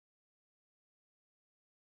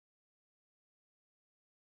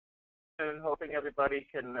Hoping everybody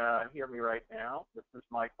can hear me right now. This is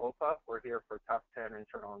Mike Volkov. We're here for Top 10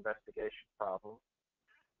 Internal Investigation Problems.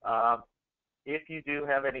 If you do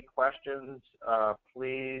have any questions,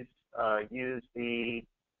 please use the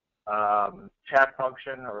chat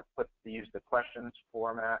function or use the questions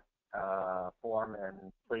form,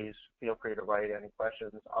 and please feel free to write any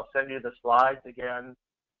questions. I'll send you the slides again.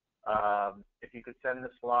 If you could send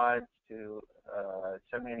the slides to,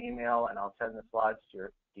 send me an email, and I'll send the slides to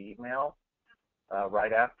your email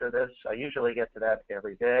right after this. I usually get to that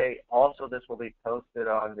every day. Also, this will be posted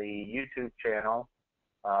on the YouTube channel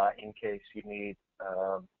in case you need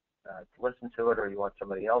to listen to it or you want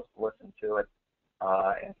somebody else to listen to it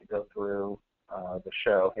and to go through the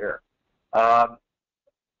show here.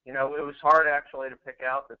 You know, it was hard actually to pick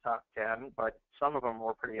out the top 10, but some of them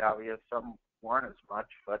were pretty obvious. Some weren't as much,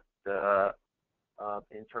 but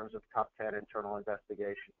in terms of top 10 internal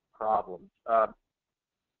investigation problems.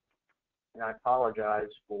 And I apologize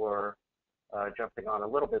for jumping on a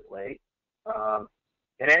little bit late.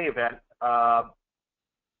 In any event,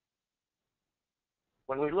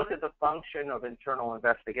 when we look at the function of internal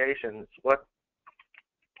investigations, what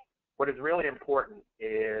is really important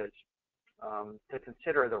is to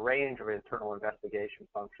consider the range of internal investigation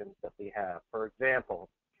functions that we have. For example,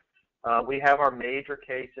 we have our major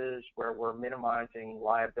cases where we're minimizing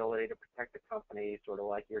liability to protect the company, sort of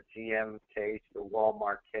like your GM case, your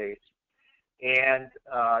Walmart case. And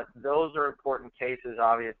those are important cases,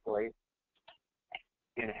 obviously,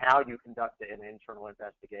 in how you conduct an internal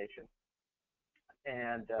investigation.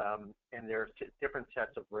 And there's different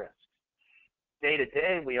sets of risks. Day to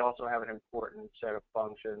day, we also have an important set of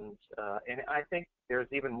functions, and I think there's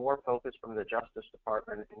even more focus from the Justice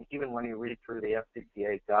Department, and even when you read through the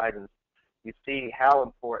FCPA guidance, you see how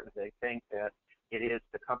important they think that it is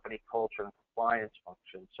the company culture and compliance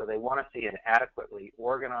function. So they want to see an adequately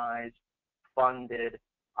organized, funded,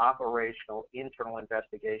 operational internal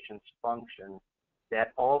investigations function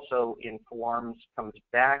that also comes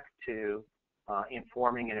back to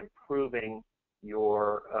informing and improving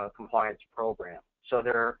your compliance program. So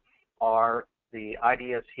there are the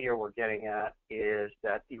ideas here we're getting at is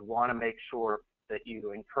that you want to make sure that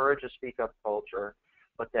you encourage a speak-up culture,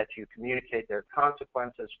 but that you communicate their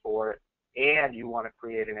consequences for it, and you want to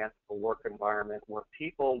create an ethical work environment where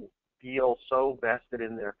people feel so vested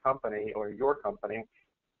in their company or your company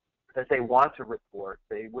that they want to report.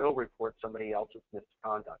 They will report somebody else's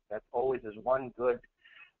misconduct. That always is one good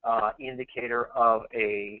indicator of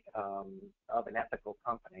an ethical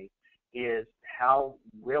company, is how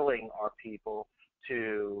willing are people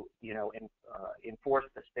to, you know, enforce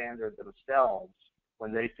the standard themselves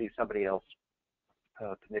when they see somebody else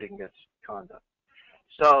committing misconduct.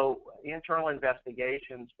 So internal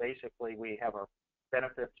investigations, basically, we have our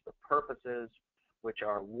benefits for purposes, which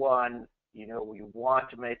are one, you know, we want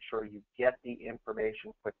to make sure you get the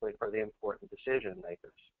information quickly for the important decision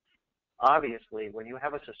makers. Obviously, when you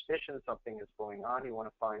have a suspicion something is going on, you want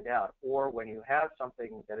to find out. Or when you have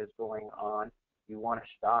something that is going on, you want to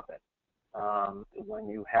stop it. When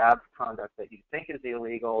you have conduct that you think is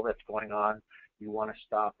illegal that's going on, you want to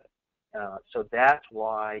stop it. So that's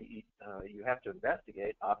why you have to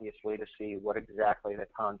investigate, obviously, to see what exactly the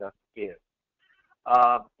conduct is.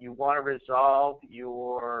 You want to resolve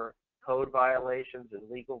your code violations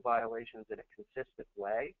and legal violations in a consistent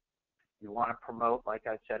way. You want to promote, like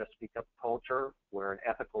I said, a speak-up culture where an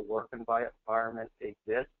ethical work environment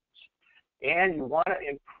exists. And you want to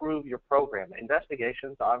improve your program.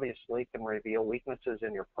 Investigations obviously can reveal weaknesses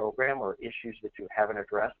in your program or issues that you haven't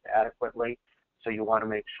addressed adequately. So you want to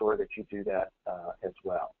make sure that you do that as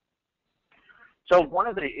well. So one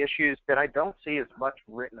of the issues that I don't see as much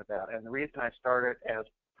written about, and the reason I started as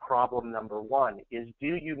problem number one, is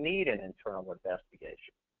do you need an internal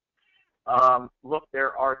investigation? Look,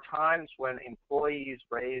 there are times when employees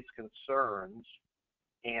raise concerns,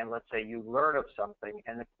 and let's say you learn of something,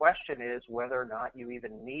 and the question is whether or not you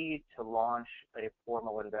even need to launch a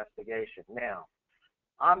formal investigation. Now,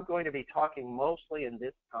 I'm going to be talking mostly in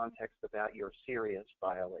this context about your serious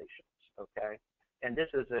violations, okay? And this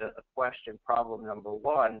is a question, problem number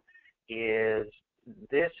one, is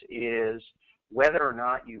whether or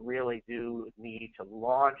not you really do need to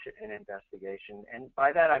launch an investigation. And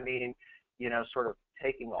by that I mean, you know, sort of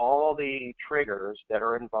taking all the triggers that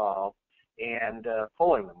are involved and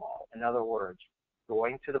pulling them all. In other words,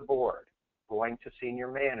 going to the board, going to senior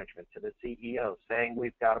management, to the CEO, saying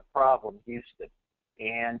we've got a problem, Houston,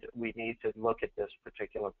 and we need to look at this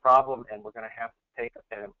particular problem, and we're going to have to take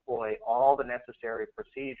and employ all the necessary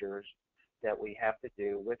procedures that we have to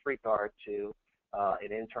do with regard to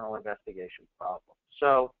an internal investigation problem.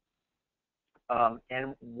 So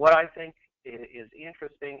And what I think is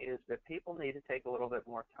interesting is that people need to take a little bit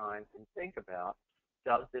more time and think about,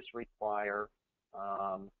 does this require,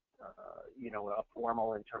 a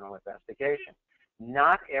formal internal investigation?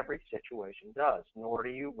 Not every situation does, nor do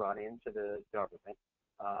you run into the government.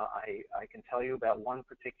 I can tell you about one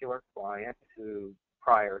particular client who,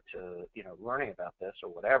 prior to, learning about this or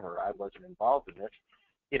whatever, I wasn't involved in this,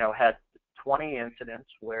 had 20 incidents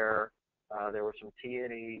where there was some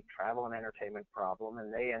T&E, travel and entertainment problem,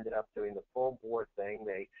 and they ended up doing the full board thing.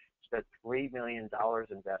 They spent $3 million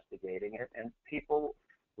investigating it, and people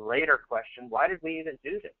later questioned, why did we even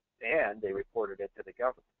do this? And they reported it to the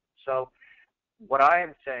government. So what I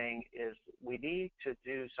am saying is we need to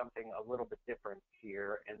do something a little bit different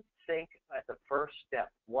here and think at the first step,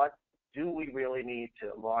 what do we really need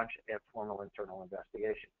to launch a formal internal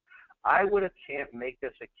investigation? I can't make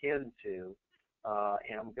this akin to,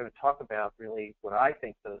 and I'm going to talk about really what I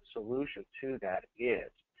think the solution to that is.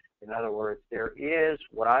 In other words, there is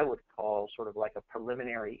what I would call sort of like a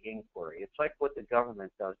preliminary inquiry. It's like what the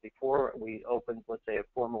government does. Before we opened, let's say, a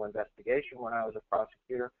formal investigation when I was a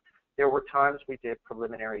prosecutor, there were times we did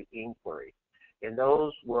preliminary inquiry, and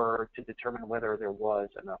those were to determine whether there was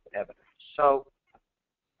enough evidence. So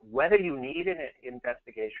whether you need an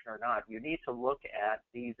investigation or not, you need to look at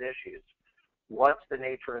these issues. What's the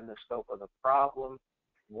nature and the scope of the problem?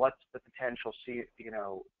 What's the potential,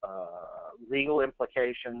 legal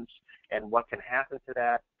implications, and what can happen to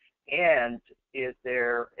that? And is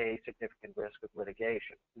there a significant risk of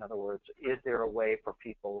litigation? In other words, is there a way for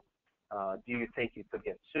people, do you think you could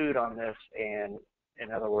get sued on this? And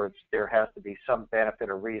in other words, there has to be some benefit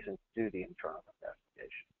or reason to do the internal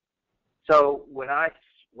investigation. So what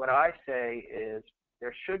I say is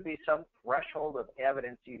there should be some threshold of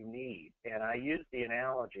evidence you need, and I use the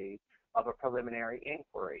analogy of a preliminary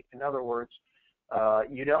inquiry. In other words,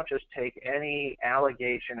 you don't just take any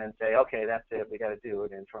allegation and say, okay, that's it, we got to do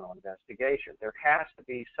an internal investigation. There has to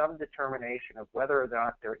be some determination of whether or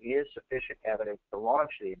not there is sufficient evidence to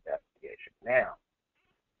launch the investigation. Now,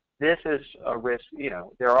 this is a risk,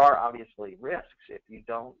 there are obviously risks if you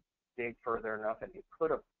don't dig further enough, and you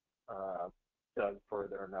could have dug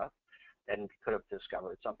further enough and could have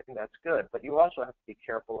discovered something. That's good, but you also have to be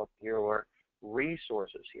careful of your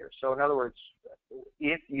resources here. So in other words,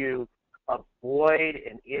 if you avoid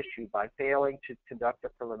an issue by failing to conduct a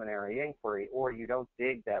preliminary inquiry, or you don't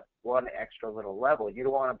dig that one extra little level, you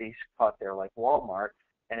don't want to be caught there like Walmart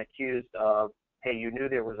and accused of, hey, you knew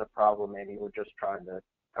there was a problem and you were just trying to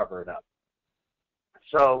cover it up.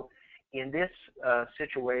 So in this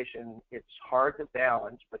situation, it's hard to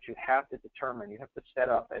balance, but you have to determine, you have to set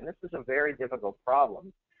up, and this is a very difficult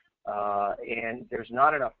problem, and there's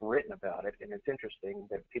not enough written about it, and it's interesting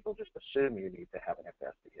that people just assume you need to have an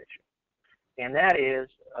investigation. And that is,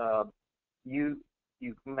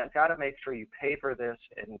 you've got to make sure you pay for this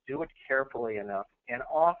and do it carefully enough, and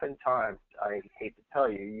oftentimes, I hate to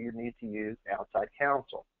tell you, you need to use outside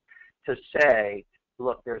counsel to say,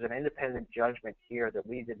 look, there's an independent judgment here that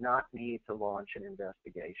we did not need to launch an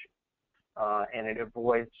investigation. And it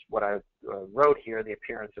avoids what I wrote here, the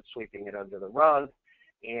appearance of sweeping it under the rug,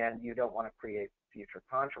 and you don't want to create future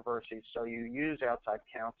controversies, so you use outside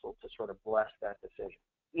counsel to sort of bless that decision.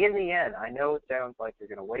 In the end, I know it sounds like you're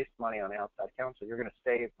going to waste money on outside counsel. You're going to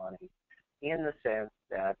save money in the sense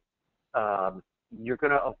that you're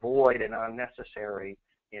going to avoid an unnecessary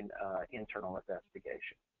internal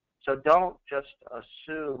investigation. So don't just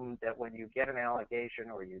assume that when you get an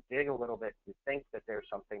allegation or you dig a little bit, you think that there's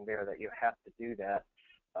something there that you have to do that,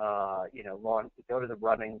 go to the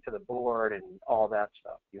running to the board and all that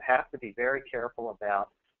stuff. You have to be very careful about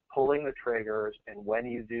pulling the triggers, and when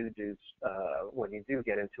you do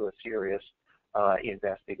get into a serious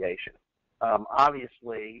investigation.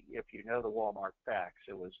 Obviously, if you know the Walmart facts,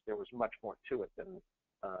 there was much more to it than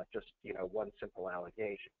just one simple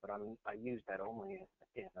allegation. But I use that only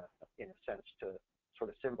in a sense to sort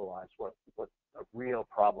of symbolize what a real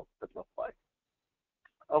problem could look like.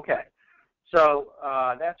 Okay, so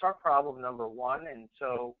that's our problem number one, and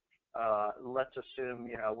so let's assume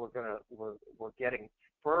we're getting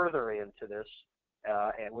further into this,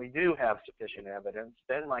 and we do have sufficient evidence.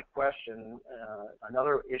 Then my question,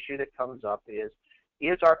 another issue that comes up is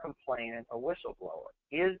our complainant a whistleblower?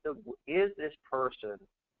 Is this person,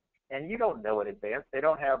 and you don't know in advance, they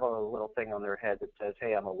don't have a little thing on their head that says,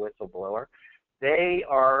 hey, I'm a whistleblower. They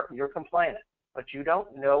are your complainant, but you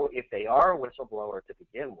don't know if they are a whistleblower to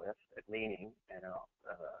begin with, meaning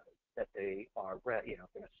that they are going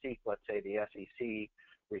to seek, let's say, the SEC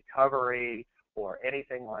recovery or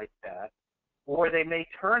anything like that, or they may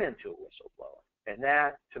turn into a whistleblower, and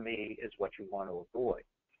that, to me, is what you want to avoid.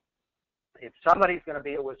 if somebody's going to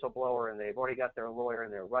be a whistleblower and they've already got their lawyer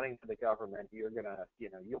and they're running to the government, you're going to,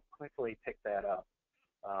 you'll quickly pick that up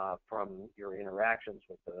from your interactions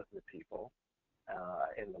with the people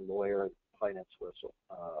and the lawyer, plaintiff's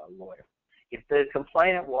lawyer. If the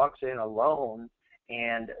complainant walks in alone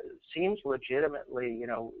and seems legitimately,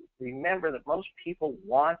 remember that most people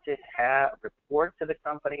want to report to the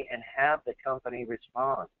company and have the company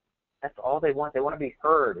respond. That's all they want. They want to be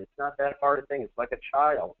heard. It's not that hard a thing. It's like a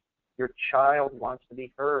child. Your child wants to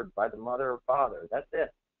be heard by the mother or father. That's it.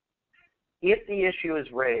 If the issue is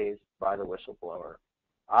raised by the whistleblower,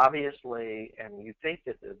 obviously, and you think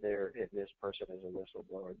that this person is a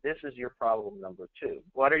whistleblower, this is your problem number 2.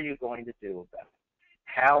 What are you going to do about it?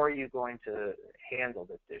 How are you going to handle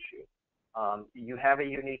this issue? You have a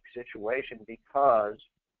unique situation because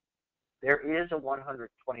there is a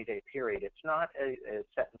 120-day period. It's not a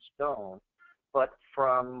set in stone, but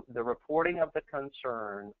from the reporting of the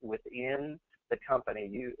concern within the company,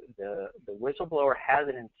 the whistleblower has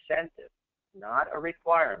an incentive, not a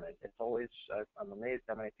requirement. It's always, I'm amazed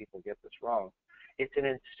how many people get this wrong. It's an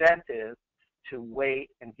incentive to wait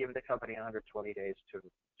and give the company 120 days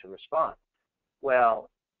to respond. Well,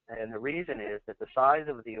 and the reason is that the size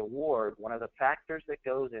of the award, one of the factors that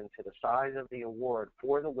goes into the size of the award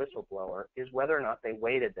for the whistleblower is whether or not they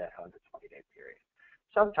waited that 120-day period.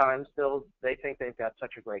 Sometimes they think they've got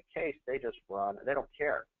such a great case, they just run, they don't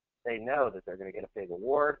care. They know that they're going to get a big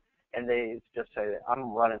award, and they just say,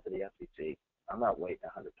 I'm running to the SEC. I'm not waiting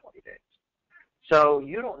 120 days. So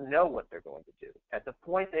you don't know what they're going to do. At the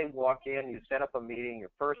point they walk in, you set up a meeting,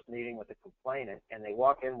 your first meeting with the complainant, and they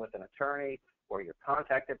walk in with an attorney, or you're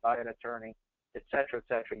contacted by an attorney, et cetera, et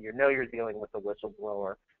cetera. You know you're dealing with a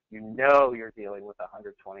whistleblower. You know you're dealing with a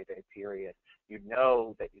 120-day period. You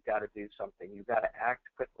know that you've got to do something. You've got to act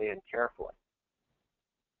quickly and carefully.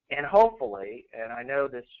 And hopefully, and I know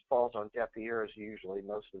this falls on deaf ears usually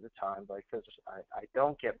most of the time because I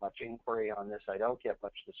don't get much inquiry on this. I don't get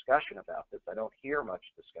much discussion about this. I don't hear much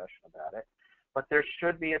discussion about it. But there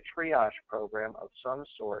should be a triage program of some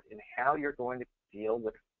sort in how you're going to deal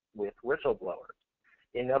with whistleblowers.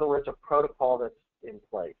 In other words, a protocol that's in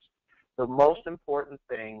place. The most important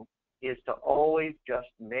thing is to always just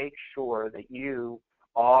make sure that you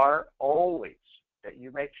are always,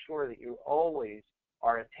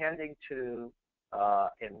 are attending to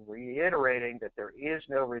and reiterating that there is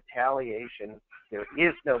no retaliation. There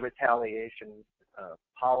is no retaliation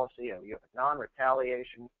policy. You have a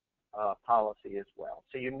non-retaliation policy as well.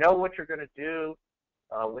 So you know what you're going to do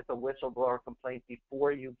with a whistleblower complaint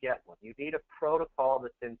before you get one. You need a protocol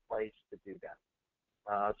that's in place to do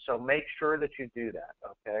that. So make sure that you do that,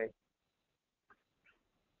 okay?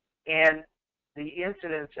 And the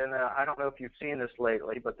incidents, and I don't know if you've seen this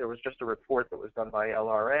lately, but there was just a report that was done by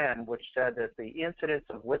LRN which said that the incidence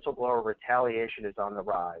of whistleblower retaliation is on the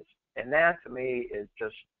rise. And that, to me, is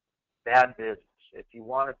just bad business. If you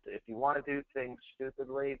want to do things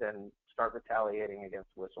stupidly, then start retaliating against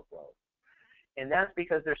whistleblowers. And that's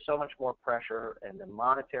because there's so much more pressure, and the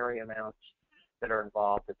monetary amounts that are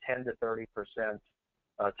involved, the 10 to 30%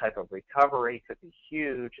 type of recovery could be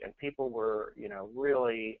huge, and people were,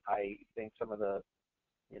 really, I think some of the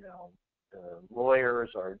lawyers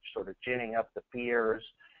are sort of ginning up the fears,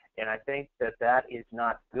 and I think that is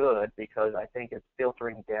not good because I think it's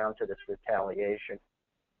filtering down to this retaliation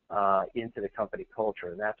into the company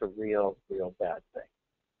culture, and that's a real, real bad thing.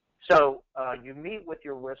 So you meet with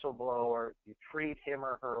your whistleblower, you treat him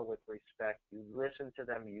or her with respect, you listen to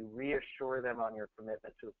them, you reassure them on your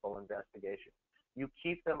commitment to a full investigation. You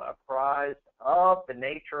keep them apprised of the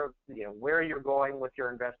nature of, where you're going with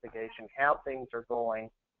your investigation, how things are going.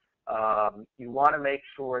 You want to make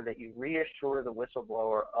sure that you reassure the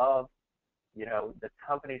whistleblower of, the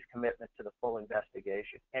company's commitment to the full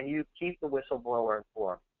investigation, and you keep the whistleblower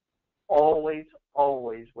informed. Always,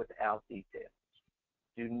 always without details.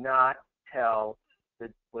 Do not tell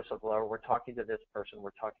the whistleblower, we're talking to this person, we're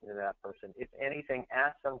talking to that person. If anything,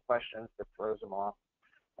 ask them questions that throws them off.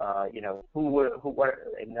 What,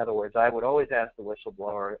 in other words, I would always ask the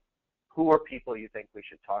whistleblower, who are people you think we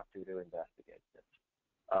should talk to investigate this?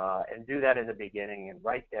 And do that in the beginning and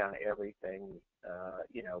write down everything.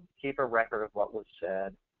 Keep a record of what was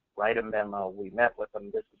said, write a memo, we met with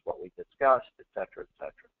them, this is what we discussed, et cetera, et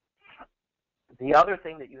cetera. The other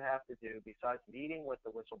thing that you have to do, besides meeting with the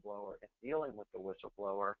whistleblower and dealing with the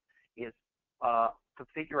whistleblower, is to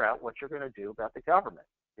figure out what you're going to do about the government.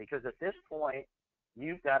 Because at this point,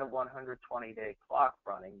 you've got a 120-day clock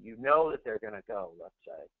running. You know that they're going to go, let's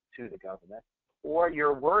say, to the government, or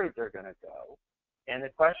you're worried they're going to go. And the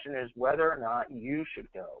question is whether or not you should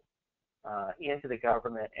go. into the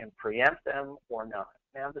government and preempt them or not.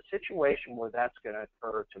 Now, the situation where that's going to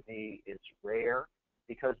occur to me is rare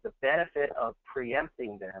because the benefit of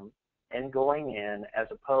preempting them and going in as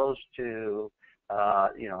opposed to,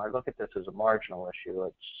 I look at this as a marginal issue.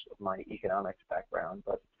 It's my economics background,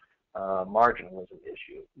 but marginal is an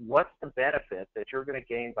issue. What's the benefit that you're going to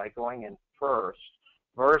gain by going in first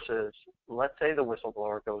versus, let's say the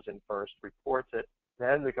whistleblower goes in first, reports it,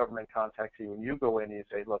 then the government contacts you and you go in and you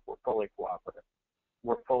say, look, we're fully cooperative.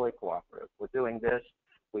 We're fully cooperative. We're doing this.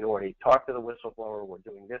 We already talked to the whistleblower. We're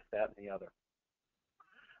doing this, that, and the other.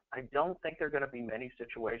 I don't think there are going to be many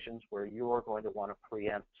situations where you are going to want to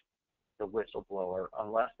preempt the whistleblower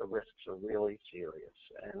unless the risks are really serious.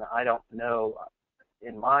 And I don't know,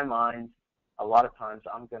 in my mind, a lot of times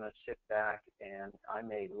I'm going to sit back and I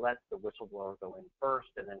may let the whistleblower go in first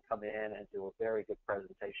and then come in and do a very good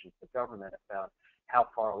presentation to the government about how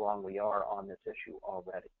far along we are on this issue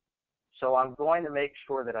already. So I'm going to make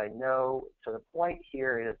sure that I know, so the point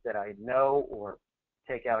here is that I know or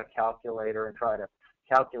take out a calculator and try to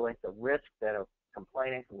calculate the risk that a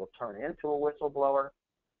complainant will turn into a whistleblower,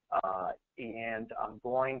 and I'm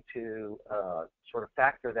going to sort of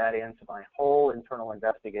factor that into my whole internal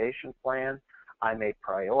investigation plan. I may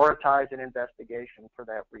prioritize an investigation for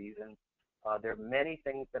that reason. There are many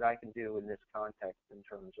things that I can do in this context in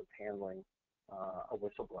terms of handling a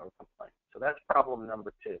whistleblower complaint. So that's problem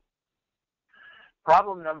number 2.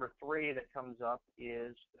 Problem number 3 that comes up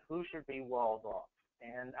is who should be walled off.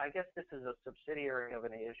 And I guess this is a subsidiary of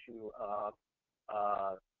an issue of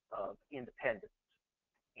independence.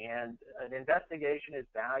 And an investigation is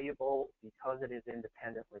valuable because it is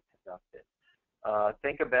independently conducted.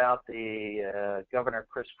 Think about the Governor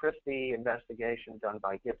Chris Christie investigation done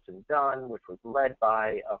by Gibson Dunn, which was led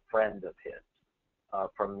by a friend of his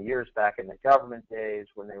from years back in the government days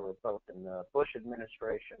when they were both in the Bush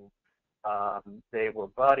administration. They were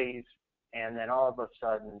buddies, and then all of a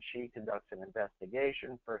sudden she conducts an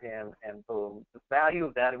investigation for him, and boom, the value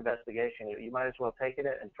of that investigation, you might as well taken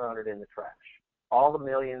it and thrown it in the trash. All the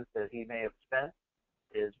millions that he may have spent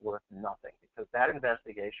is worth nothing because that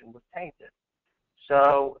investigation was tainted.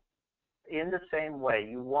 So in the same way,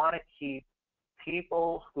 you want to keep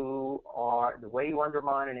people who are, the way you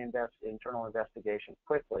undermine an internal investigation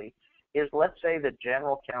quickly is, let's say the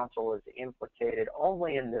general counsel is implicated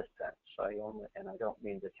only in this sense. And I don't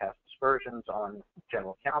mean to cast aspersions on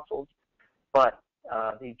general counsels, but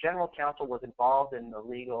the general counsel was involved in the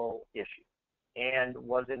legal issue and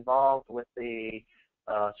was involved with the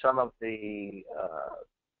some of the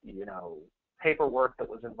paperwork that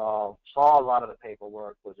was involved, saw a lot of the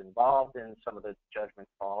paperwork, was involved in some of the judgment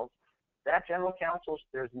calls. That general counsel,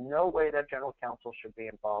 there's no way that general counsel should be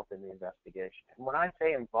involved in the investigation. And when I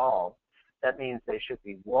say involved, that means they should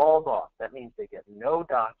be walled off. That means they get no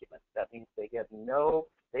documents. That means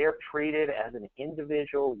they are treated as an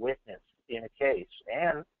individual witness in a case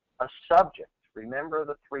and a subject. Remember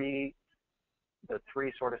the three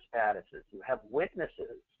sort of statuses. You have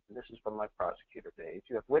witnesses, and this is from my prosecutor days.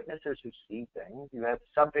 You have witnesses who see things. You have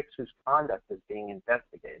subjects whose conduct is being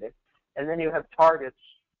investigated. And then you have targets,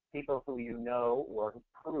 people who you know or who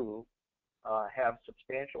prove have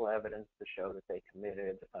substantial evidence to show that they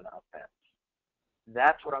committed an offense.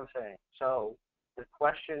 That's what I'm saying. So the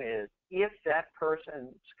question is, if that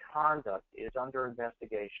person's conduct is under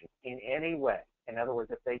investigation in any way, in other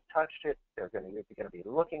words, if they touched it, you're going to be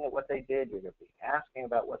looking at what they did, you're going to be asking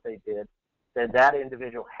about what they did, then that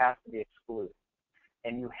individual has to be excluded.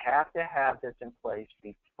 And you have to have this in place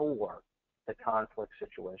before the conflict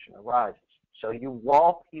situation arises. So you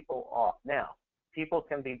wall people off. Now, people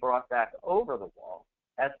can be brought back over the wall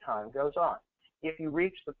as time goes on. If you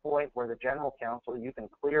reach the point where the general counsel, you can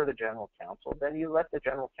clear the general counsel, then you let the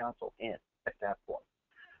general counsel in at that point.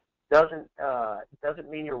 Doesn't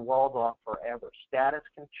mean you're walled off forever. Status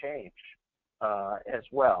can change as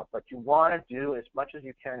well, but you want to do as much as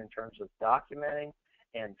you can in terms of documenting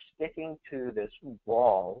and sticking to this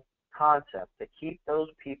wall concept to keep those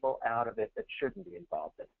people out of it that shouldn't be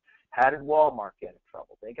involved in it. How did Walmart get in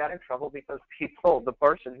trouble? They got in trouble because the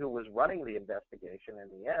person who was running the investigation in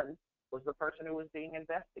the end was the person who was being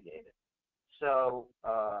investigated. So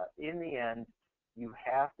in the end, you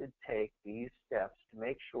have to take these steps to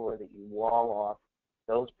make sure that you wall off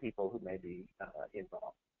those people who may be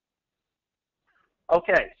involved.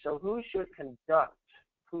 Okay, so who should conduct?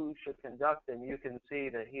 Who should conduct? And you can see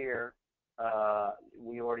that here,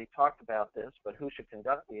 we already talked about this, but who should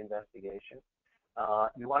conduct the investigation?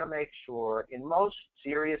 You want to make sure, in most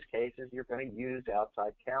serious cases, you're going to use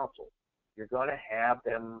outside counsel. You're going to have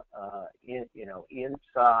them,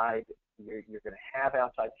 inside. You're going to have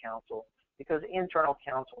outside counsel because internal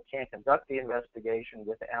counsel can't conduct the investigation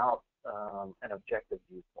without an objective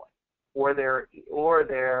viewpoint, or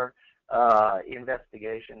their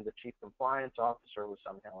investigation, the chief compliance officer was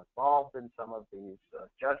somehow involved in some of these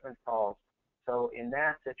judgment calls. So in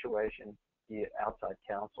that situation, the outside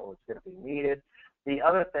counsel is going to be needed. The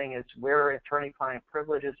other thing is where attorney-client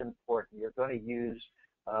privilege is important, you're going to use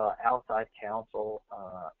outside counsel,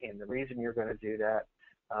 and the reason you're going to do that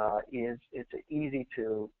is it's easy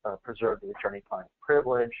to preserve the attorney-client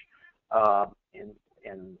privilege,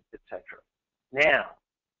 and et cetera. Now,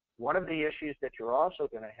 one of the issues that you're also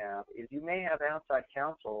going to have is you may have outside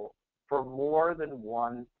counsel for more than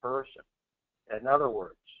one person. In other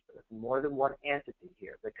words, more than one entity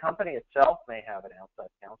here. The company itself may have an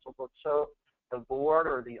outside counsel, but so the board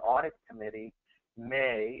or the audit committee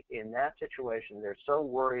may, in that situation, they're so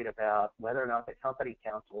worried about whether or not the company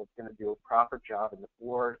counsel is going to do a proper job in the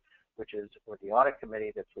board, which is, or the audit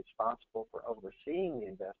committee that's responsible for overseeing the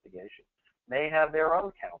investigation, may have their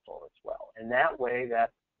own counsel as well. And that way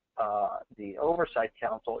that the oversight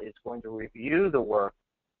counsel is going to review the work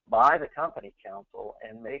by the company counsel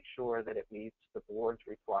and make sure that it meets the board's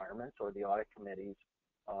requirements or the audit committee's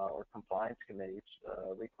or compliance committee's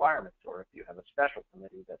requirements, or if you have a special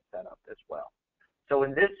committee that's set up as well. So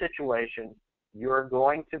in this situation, you're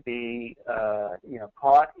going to be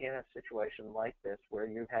caught in a situation like this where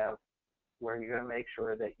you're going to make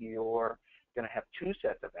sure that you're going to have two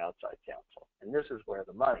sets of outside counsel, and this is where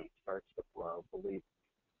the money starts to flow, believe me.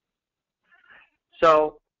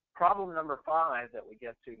 So problem number 5 that we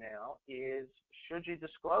get to now is, should you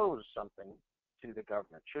disclose something to the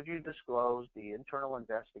government? Should you disclose the internal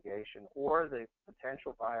investigation or the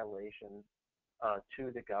potential violation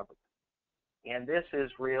to the government? And this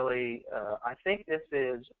is really, I think this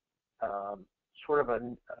is sort of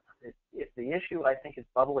the issue I think is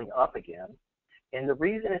bubbling up again. And the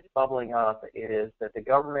reason it's bubbling up is that the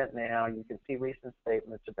government now, you can see recent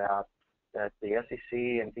statements about that the SEC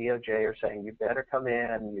and DOJ are saying, you better come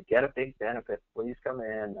in, you get a big benefit, please come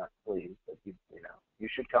in, not please, but you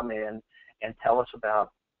should come in and tell us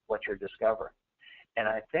about what you're discovering. And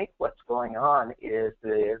I think what's going on is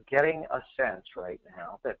they're getting a sense right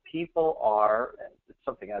now that people are, and it's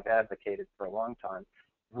something I've advocated for a long time,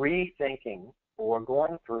 rethinking or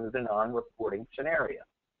going through the non-reporting scenario.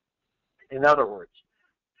 In other words,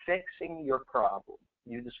 fixing your problem.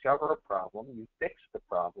 You discover a problem, you fix the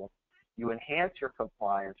problem, you enhance your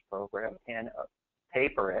compliance program and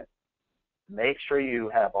paper it, make sure you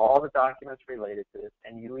have all the documents related to this,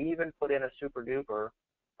 and you even put in a super duper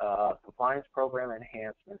compliance program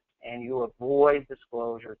enhancement, and you avoid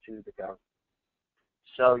disclosure to the government.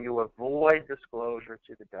 So you avoid disclosure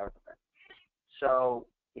to the government. So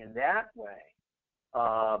in that way,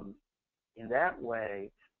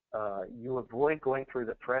 you avoid going through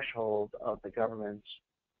the threshold of the government's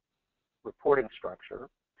reporting structure.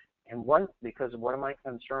 And because one of my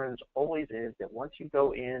concerns always is that once you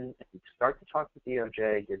go in and you start to talk to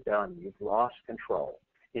DOJ, you're done. You've lost control.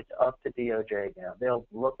 It's up to DOJ now. They'll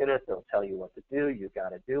look at it. They'll tell you what to do. You've got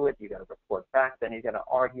to do it. You've got to report back. Then you've got to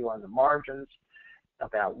argue on the margins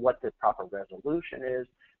about what the proper resolution is.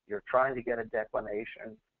 You're trying to get a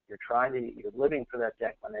declination. You're living for that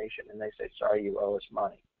declination, and they say, sorry, you owe us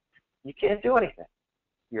money. You can't do anything.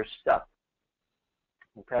 You're stuck.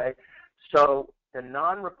 Okay? So the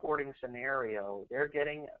non-reporting scenario, they're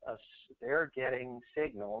getting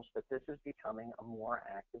signals that this is becoming a more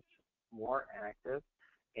active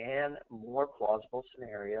and more plausible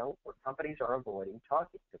scenario where companies are avoiding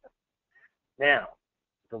talking to them. Now,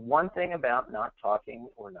 the one thing about not talking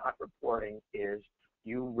or not reporting is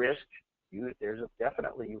you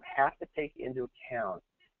have to take into account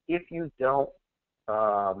if you don't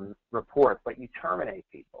report, but you terminate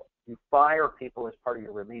people, you fire people as part of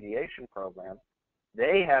your remediation program,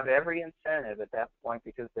 they have every incentive at that point,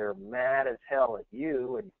 because they're mad as hell at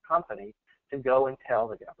you and your company, to go and tell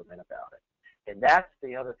the government about it. And that's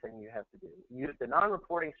the other thing you have to do. The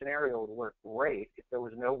non-reporting scenario would work great if there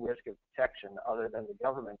was no risk of detection other than the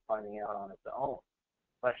government finding out on its own.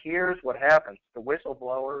 But here's what happens. The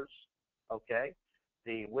whistleblowers, okay,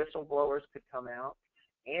 the whistleblowers could come out,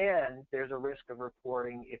 and there's a risk of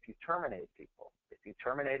reporting if you terminate people. If you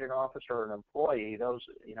terminate an officer or an employee,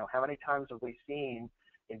 how many times have we seen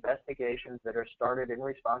investigations that are started in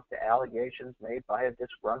response to allegations made by a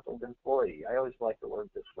disgruntled employee? I always like the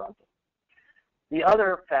word disgruntled. The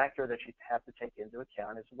other factor that you have to take into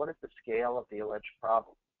account is what is the scale of the alleged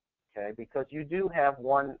problem, okay? Because you do have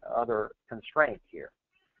one other constraint here.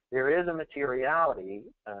 There is a materiality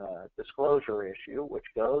disclosure issue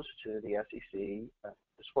which goes to the SEC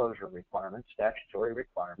disclosure requirements, statutory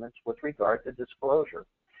requirements with regard to disclosure.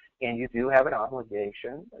 And you do have an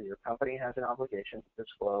obligation, or your company has an obligation to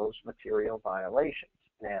disclose material violations.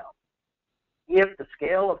 Now, if the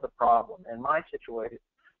scale of the problem, and my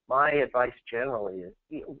advice generally is,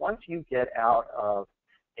 once you get out of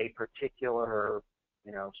a particular,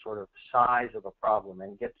 sort of size of a problem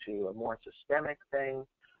and get to a more systemic thing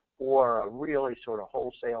or a really sort of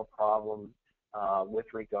wholesale problem with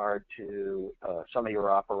regard to some of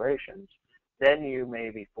your operations, then you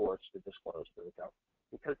may be forced to disclose to the government,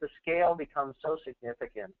 because the scale becomes so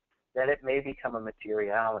significant that it may become a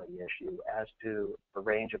materiality issue as to the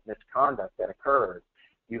range of misconduct that occurred.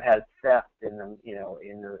 You had theft in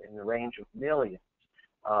the range of millions.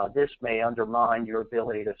 This may undermine your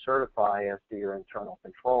ability to certify as to your internal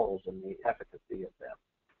controls and the efficacy of them.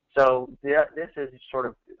 So this is sort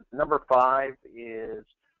of, number 5 is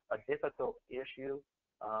a difficult issue,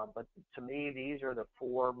 but to me these are the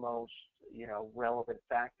 4 most relevant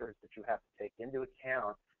factors that you have to take into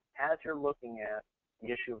account as you're looking at the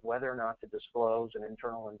issue of whether or not to disclose an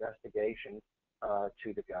internal investigation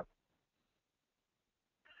to the government.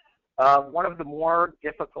 One of the more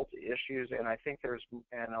difficult issues, and I think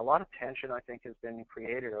and a lot of tension I think has been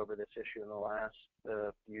created over this issue in the last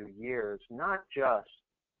few years, not just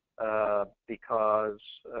because,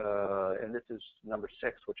 and this is number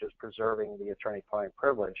 6, which is preserving the attorney-client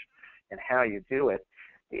privilege and how you do it,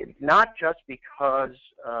 not just because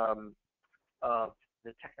of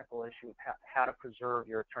the technical issue of how to preserve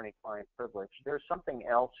your attorney-client privilege. There's something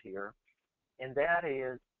else here, and that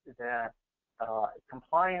is that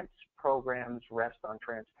compliance programs rest on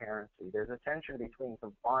transparency. There's a tension between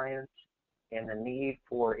compliance and the need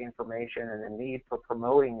for information and the need for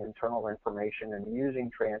promoting internal information and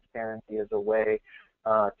using transparency as a way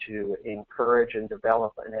to encourage and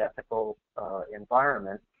develop an ethical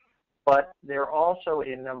environment. But there also,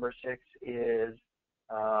 in number 6, is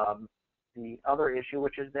the other issue,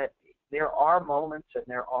 which is that there are moments and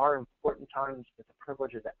there are important times that the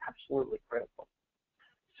privilege is absolutely critical.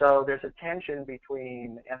 So there's a tension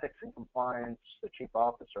between ethics and compliance. The chief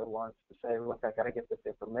officer wants to say, look, I got to get this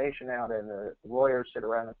information out, and the lawyers sit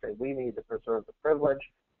around and say, we need to preserve the privilege.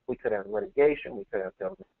 We could have litigation. We could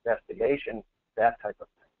have investigation, that type of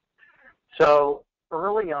thing. So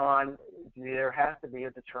early on, there has to be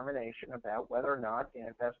a determination about whether or not an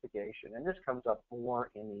investigation, and this comes up more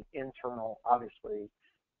in the internal, obviously,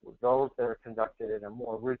 those that are conducted in a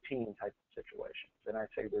more routine type of situations, and I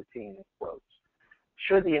say routine in quotes.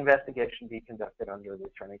 Should the investigation be conducted under the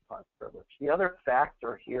attorney-client privilege? The other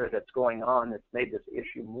factor here that's going on that's made this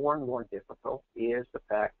issue more and more difficult is the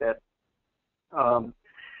fact that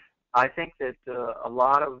I think that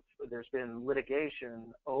there's been litigation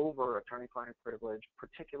over attorney-client privilege,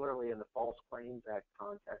 particularly in the False Claims Act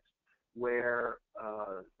context, where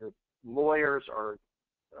the lawyers are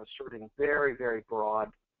asserting very, very broad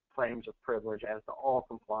claims of privilege as to all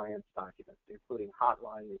compliance documents, including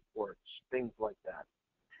hotline reports, things like that.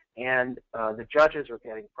 And the judges are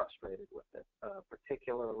getting frustrated with it,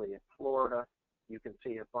 particularly in Florida. You can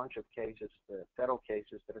see a bunch of cases, the federal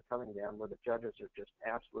cases that are coming down where the judges are just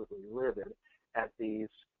absolutely livid at these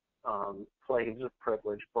claims of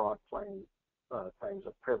privilege, broad claims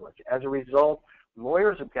of privilege. As a result,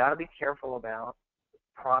 lawyers have got to be careful about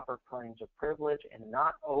proper claims of privilege and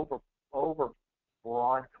not over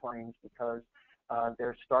broad claims, because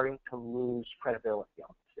they're starting to lose credibility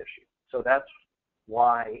on this issue. So that's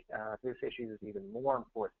why this issue is even more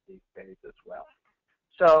important these days as well.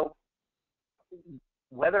 So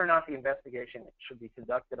whether or not the investigation should be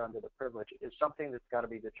conducted under the privilege is something that's got to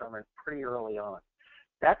be determined pretty early on.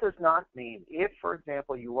 That does not mean, if, for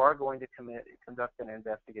example, you are going to conduct an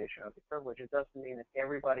investigation of the privilege, it doesn't mean that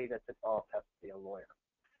everybody that's involved has to be a lawyer.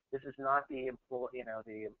 This is not the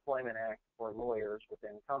Employment Act for lawyers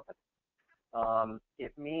within companies.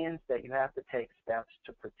 It means that you have to take steps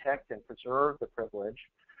to protect and preserve the privilege,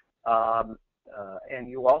 and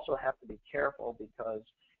you also have to be careful, because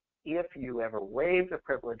if you ever waive the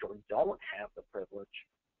privilege or don't have the privilege,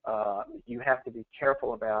 you have to be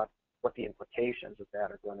careful about what the implications of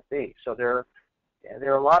that are going to be. So there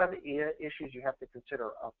are a lot of issues you have to consider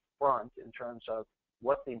up front in terms of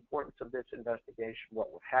what's the importance of this investigation,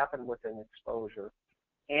 what will happen with an exposure,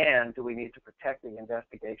 and do we need to protect the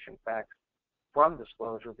investigation facts from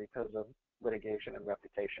disclosure because of litigation and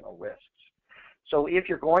reputational risks. So if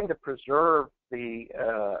you're going to preserve the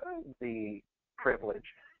privilege,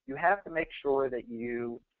 you have to make sure that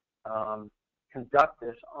you conduct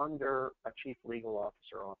this under a chief legal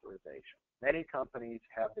officer authorization. Many companies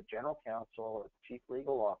have the general counsel or the chief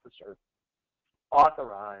legal officer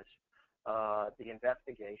authorize the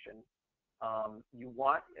investigation. You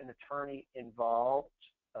want an attorney involved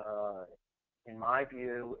In my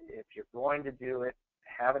view, if you're going to do it,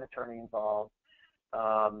 have an attorney involved.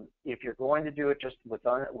 If you're going to do it just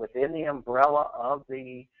within the umbrella of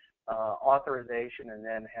the authorization and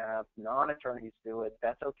then have non-attorneys do it,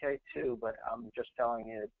 that's okay too, but I'm just telling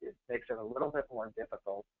you it makes it a little bit more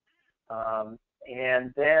difficult.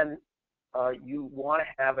 And then you want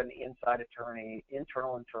to have an inside attorney,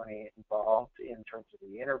 internal attorney involved in terms of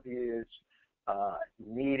the interviews,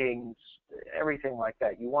 meetings, everything like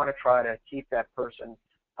that. You want to try to keep that person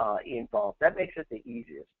involved. That makes it the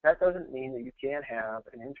easiest. That doesn't mean that you can't have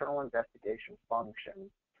an internal investigation function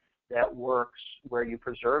that works where you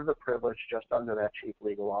preserve the privilege just under that chief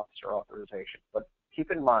legal officer authorization. But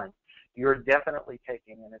keep in mind, you're definitely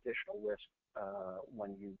taking an additional risk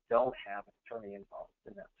when you don't have an attorney involved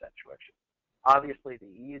in that situation. Obviously,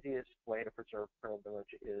 the easiest way to preserve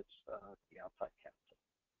privilege is the outside counsel.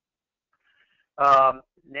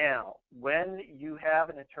 Now, when you have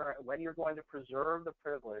an attorney, when you're going to preserve the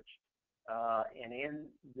privilege, and in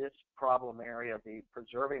this problem area of the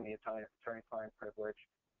preserving the attorney-client privilege,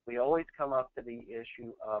 we always come up to the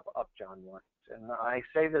issue of upjohn warnings. And I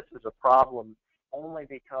say this is a problem only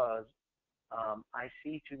because I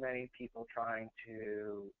see too many people trying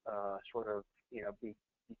to sort of, be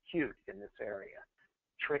cute in this area,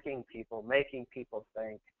 tricking people, making people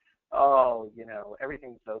think, oh,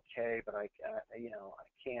 everything's okay, but I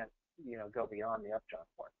can't, go beyond the upjohn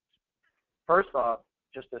warnings. First off,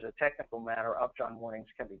 just as a technical matter, upjohn warnings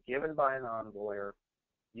can be given by a non-lawyer.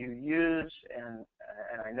 You use, and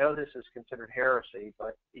I know this is considered heresy,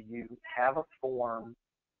 but you have a form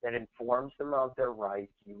that informs them of their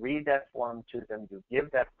rights. You read that form to them. You give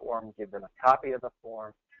that form, give them a copy of the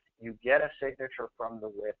form. You get a signature from the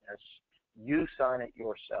witness. You sign it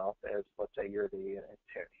yourself as, let's say, you're the,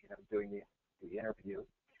 doing the interview.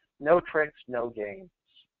 No tricks, no games,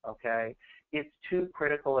 okay? It's too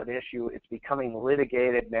critical an issue. It's becoming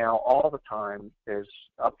litigated now all the time. There's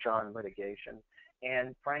upjohn litigation.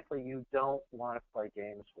 And frankly, you don't want to play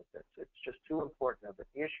games with this. It's just too important of an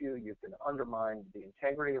issue. You can undermine the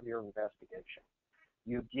integrity of your investigation.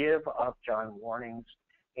 You give upjohn warnings,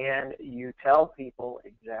 and you tell people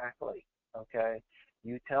exactly, okay?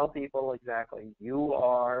 You tell people exactly you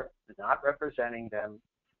are not representing them,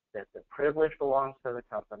 that the privilege belongs to the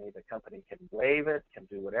company can waive it, can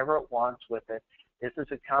do whatever it wants with it. This is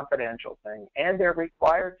a confidential thing, and they're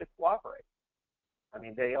required to cooperate. I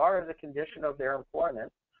mean, they are, as a condition of their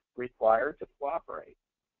employment, required to cooperate.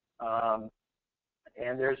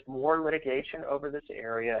 And there's more litigation over this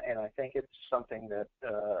area, and I think it's something that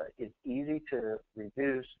is easy to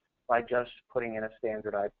reduce by just putting in a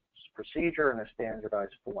standardized procedure and a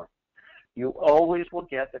standardized form. You always will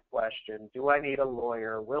get the question, do I need a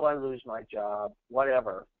lawyer? Will I lose my job?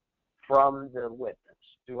 Whatever, from the witness.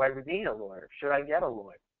 Do I need a lawyer? Should I get a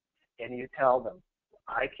lawyer? And you tell them,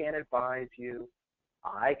 I can't advise you.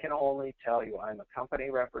 I can only tell you I'm a company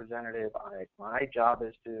representative. My job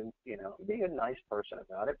is to, be a nice person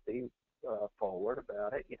about it, be forward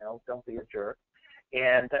about it, don't be a jerk,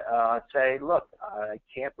 and say, look, I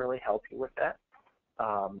can't really help you with that.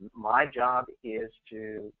 My job is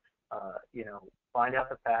to, find out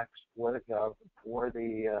the facts for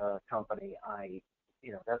the company.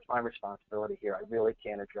 That's my responsibility here. I really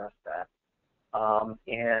can't address that.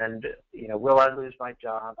 And, will I lose my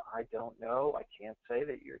job? I don't know. I can't say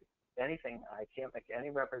that you're anything. I can't make any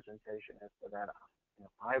representation as to that.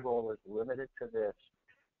 My role is limited to this,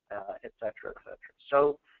 et cetera, et cetera.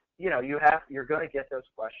 So, you're going to get those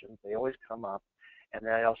questions. They always come up, and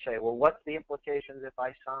they'll say, well, what's the implications if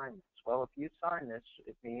I sign this? Well, if you sign this,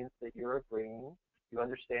 it means that you're agreeing, you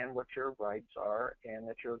understand what your rights are, and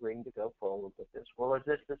that you're agreeing to go forward with this. Well, is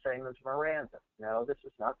this the same as Miranda? No, this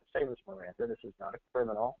is not the same as Miranda. This is not a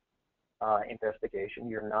criminal investigation.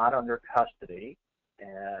 You're not under custody.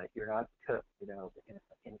 You're not,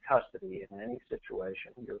 in custody in any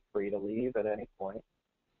situation. You're free to leave at any point.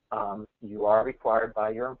 You are required by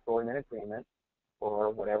your employment agreement or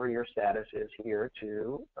whatever your status is here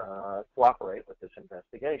to cooperate with this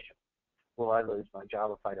investigation. Will I lose my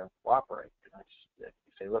job if I don't cooperate? And you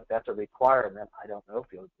say, look, that's a requirement. I don't know if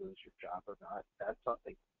you'll lose your job or not. That's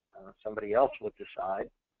something somebody else would decide.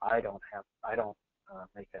 I don't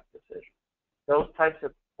make that decision. Those types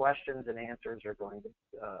of questions and answers are going to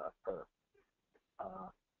occur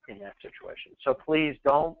in that situation. So please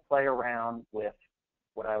don't play around with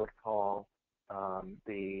what I would call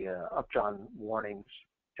the upjohn warnings.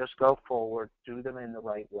 Just go forward, do them in the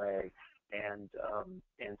right way, and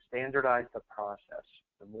standardize the process.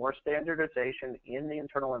 The more standardization in the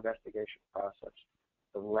internal investigation process,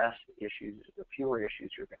 the less issues, the fewer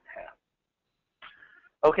issues you're going to have.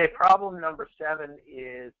 Okay, problem number 7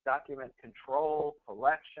 is document control,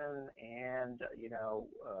 collection, and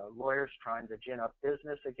lawyers trying to gin up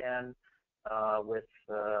business again with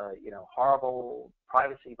horrible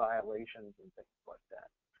privacy violations and things like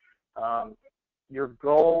that. Your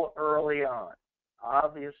goal early on.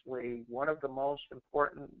 Obviously, one of the most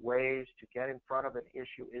important ways to get in front of an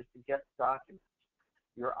issue is to get documents.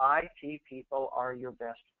 Your IT people are your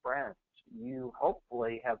best friends. You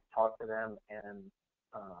hopefully have talked to them and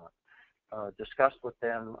discussed with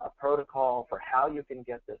them a protocol for how you can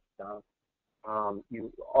get this done.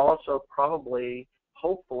 You also probably,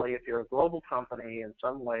 hopefully, if you're a global company, in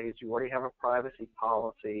some ways you already have a privacy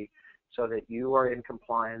policy so that you are in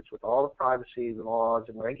compliance with all the privacy laws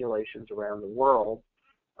and regulations around the world.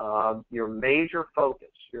 Your major focus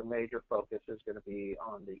is going to be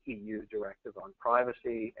on the EU directive on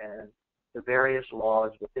privacy and the various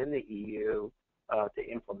laws within the EU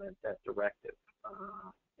to implement that directive.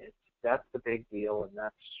 That's the big deal, and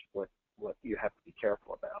that's what you have to be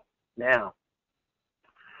careful about. Now,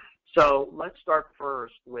 so let's start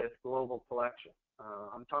first with global collection.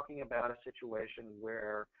 I'm talking about a situation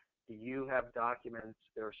where you have documents,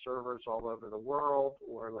 there are servers all over the world,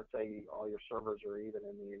 or let's say all your servers are even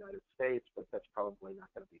in the United States, but that's probably not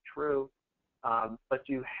going to be true. But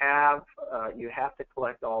you have to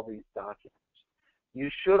collect all these documents. You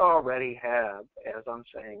should already have, as I'm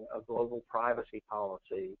saying, a global privacy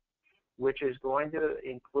policy, which is going to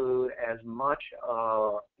include as much,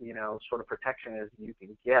 sort of protection as you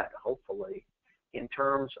can get, hopefully, in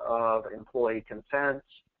terms of employee consents,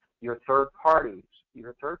 your third parties.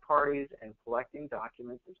 Your third parties and collecting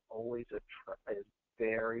documents is always is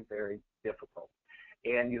very, very difficult.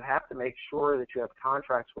 And you have to make sure that you have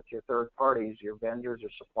contracts with your third parties, your vendors or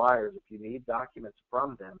suppliers, if you need documents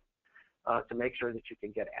from them, to make sure that you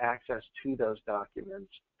can get access to those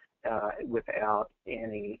documents without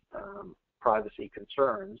any privacy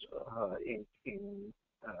concerns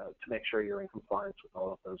to make sure you're in compliance with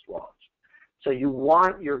all of those laws. So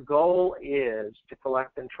your goal is to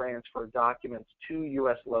collect and transfer documents to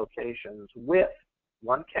U.S. locations with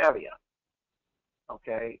one caveat,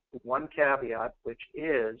 okay? One caveat, which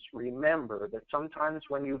is, remember that sometimes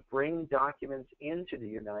when you bring documents into the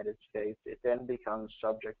United States, it then becomes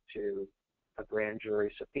subject to a grand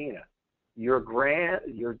jury subpoena. Your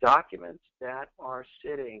documents that are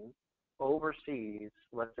sitting overseas,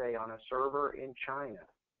 let's say on a server in China,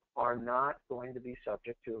 are not going to be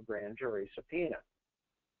subject to a grand jury subpoena,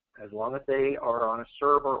 as long as they are on a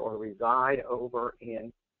server or reside over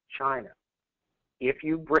in China. If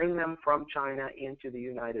you bring them from China into the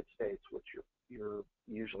United States, which you're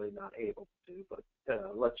usually not able to do, but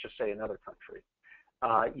let's just say another country,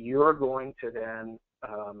 you're going to then,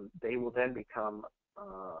 they will then become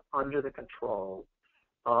under the control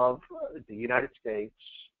of the United States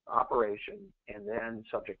operation and then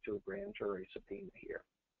subject to a grand jury subpoena here.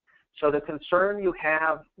 So the concern you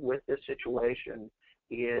have with this situation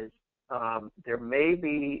is there may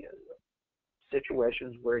be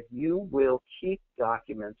situations where you will keep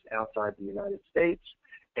documents outside the United States,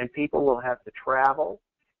 and people will have to travel,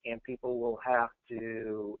 and people will have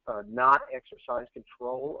to not exercise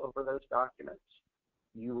control over those documents.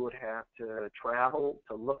 You would have to travel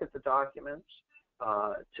to look at the documents,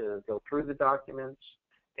 to go through the documents,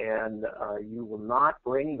 and you will not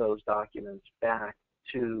bring those documents back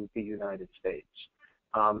to the United States.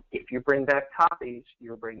 If you bring back copies,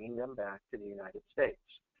 you're bringing them back to the United States.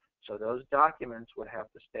 So those documents would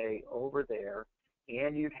have to stay over there,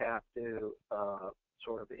 and you'd have to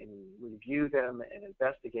sort of review them and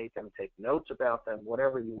investigate them, take notes about them,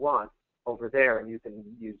 whatever you want over there, and you can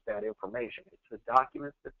use that information. It's the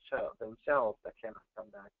documents themselves that cannot come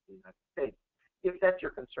back to the United States, if that's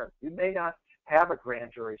your concern. You may not have a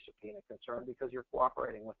grand jury subpoena concern because you're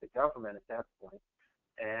cooperating with the government at that point,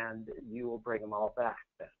 and you will bring them all back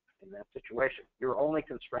then in that situation. You're only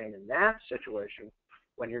constrained in that situation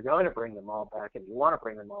when you're going to bring them all back, and you want to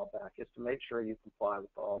bring them all back, is to make sure you comply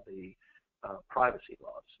with all the privacy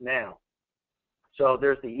laws. Now, so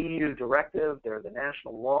there's the EU directive, there are the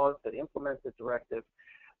national laws that implement the directive.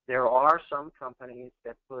 There are some companies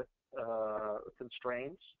that put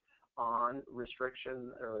constraints on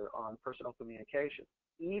restriction or on personal communication,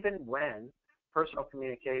 even when personal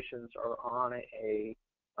communications are on a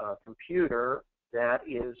computer that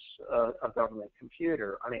is a government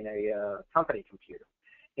computer, a company computer.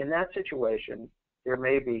 In that situation, there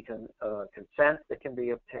may be consent that can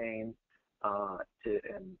be obtained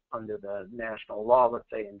under the national law, let's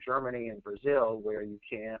say in Germany and Brazil, where you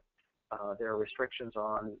can't, there are restrictions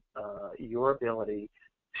on your ability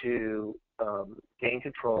to gain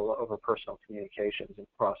control over personal communications and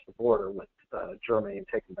cross the border with Germany and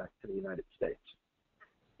take them back to the United States.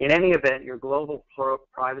 In any event, your global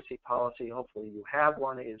privacy policy, hopefully you have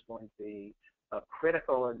one, is going to be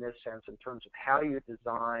critical in this sense in terms of how you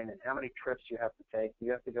design and how many trips you have to take. Do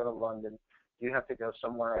you have to go to London? Do you have to go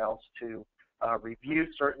somewhere else to review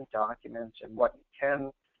certain documents, and what you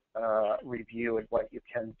can review and what you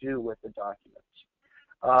can do with the documents.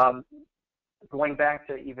 Going back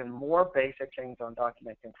to even more basic things on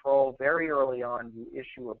document control, very early on you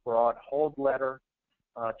issue a broad hold letter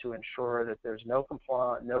to ensure that there's no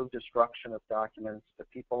destruction of documents.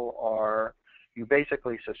 You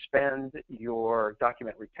basically suspend your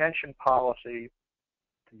document retention policy,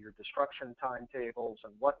 your destruction timetables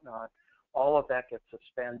and whatnot. All of that gets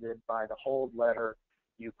suspended by the hold letter.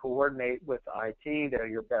 You coordinate with IT, they're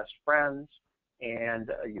your best friends, and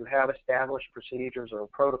you have established procedures or a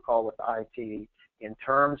protocol with IT in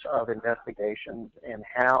terms of investigations and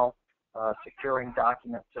how securing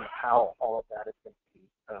documents and how all of that is going to be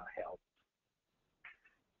held.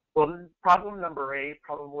 Well, problem number 8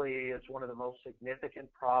 probably is one of the most significant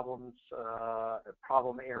problem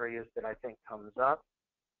areas that I think comes up.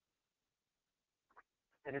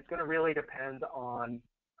 And it's going to really depend on,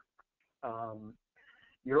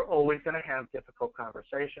 you're always going to have difficult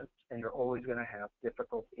conversations, and you're always going to have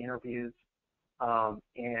difficult interviews,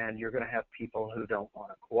 and you're going to have people who don't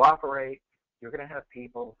want to cooperate. You're going to have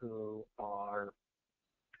people who are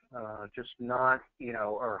just not,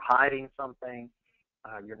 are hiding something.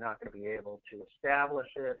 You're not going to be able to establish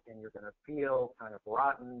it, and you're going to feel kind of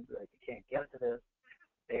rotten that you can't get to this.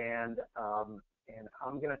 And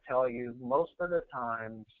I'm going to tell you, most of the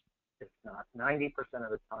times, if not 90%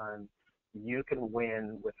 of the time, you can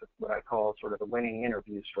win with what I call sort of the winning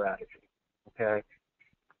interview strategy, okay?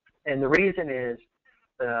 And the reason is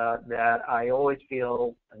that I always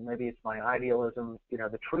feel, and maybe it's my idealism,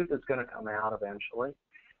 the truth is going to come out eventually.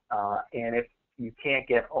 And if you can't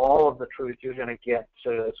get all of the truth, you're going to get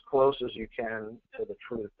to as close as you can to the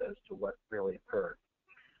truth as to what really occurred.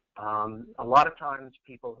 A lot of times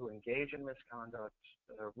people who engage in misconduct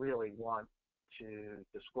really want to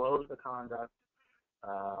disclose the conduct.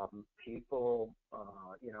 People,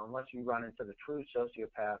 unless you run into the true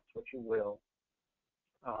sociopaths, which you will,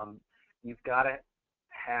 you've got to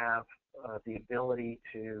have the ability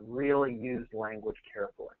to really use language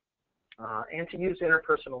carefully and to use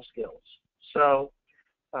interpersonal skills. So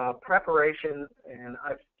preparation, and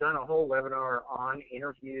I've done a whole webinar on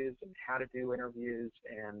interviews and how to do interviews,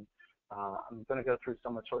 and I'm going to go through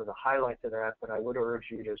some of sort of the highlights of that, but I would urge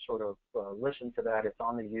you to sort of listen to that. It's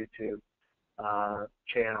on the YouTube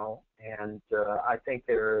channel, and I think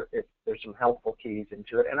there's some helpful keys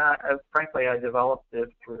into it. And frankly, I developed it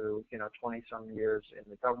through 20-some years in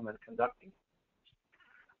the government conducting.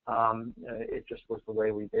 It just was the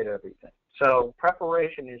way we did everything. So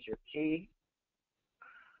preparation is your key.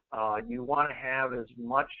 You want to have as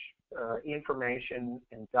much information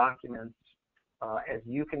and documents as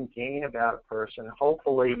you can gain about a person.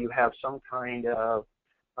 Hopefully you have some kind of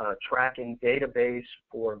tracking database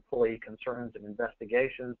for employee concerns and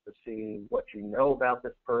investigations to see what you know about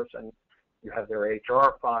this person. You have their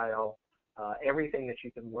HR file, everything that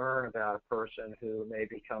you can learn about a person who may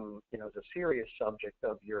become, the serious subject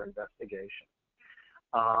of your investigation.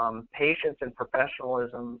 Patience and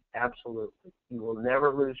professionalism, absolutely. You will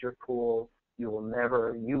never lose your cool. You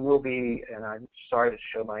will be, and I'm sorry to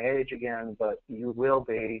show my age again, but you will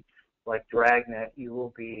be like Dragnet. You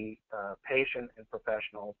will be patient and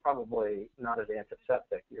professional, probably not as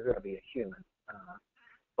antiseptic. You're going to be a human.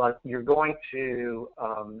 But you're going to,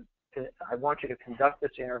 I want you to conduct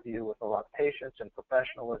this interview with a lot of patience and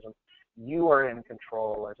professionalism. You are in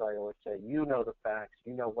control, as I always say. You know the facts.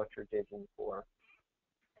 You know what you're digging for.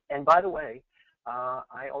 And by the way,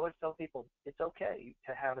 I always tell people it's okay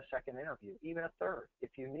to have a second interview, even a third. If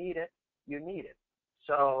you need it, you need it.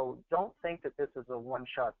 So don't think that this is a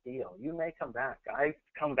one-shot deal. You may come back. I've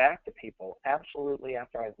come back to people absolutely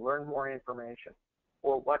after I've learned more information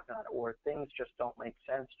or whatnot, or things just don't make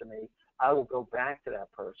sense to me. I will go back to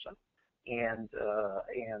that person and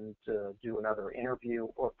do another interview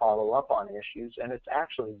or follow up on issues, and it's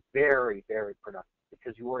actually very, very productive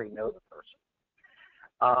because you already know the person.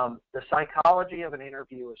 The psychology of an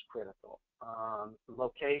interview is critical.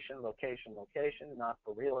 Location, not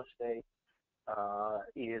for real estate,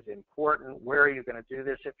 is important. Where are you going to do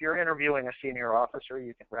this? If you're interviewing a senior officer,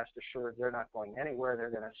 you can rest assured they're not going anywhere.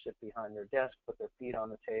 They're going to sit behind their desk, put their feet on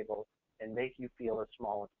the table, and make you feel as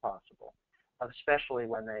small as possible, especially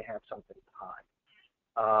when they have something to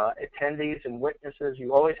hide. Attendees and witnesses,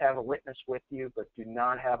 you always have a witness with you, but do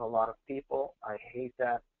not have a lot of people. I hate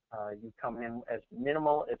that. You come in as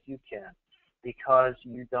minimal as you can because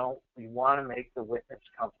you want to make the witness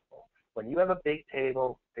comfortable. When you have a big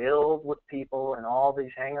table filled with people and all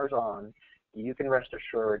these hangers-on, you can rest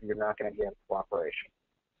assured you're not going to get cooperation.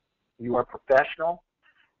 You are professional.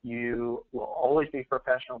 You will always be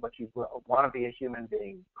professional, but you want to be a human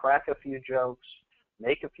being. Crack a few jokes,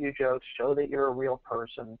 make a few jokes, show that you're a real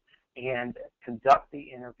person, and conduct the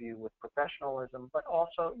interview with professionalism, but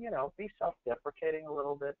also, be self-deprecating a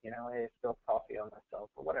little bit, hey, I spilled coffee on myself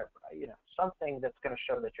or whatever, something that's going to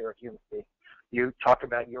show that you're a human being. You talk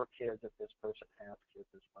about your kids if this person has kids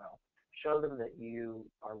as well. Show them that you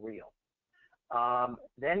are real.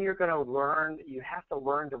 Then you're going to learn, you have to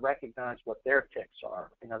learn to recognize what their tics are.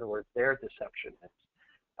 In other words, their deception is.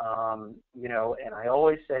 And I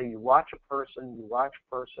always say you watch a person,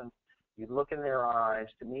 you look in their eyes.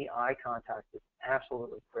 To me, eye contact is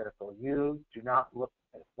absolutely critical. You do not look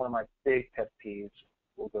at one of my big pet peeves.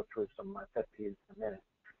 We'll go through some of my pet peeves in a minute,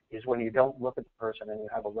 is when you don't look at the person and you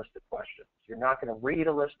have a list of questions. You're not going to read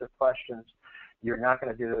a list of questions. You're not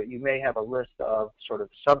going to do it. You may have a list of sort of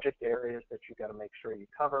subject areas that you've got to make sure you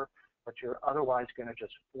cover, but you're otherwise going to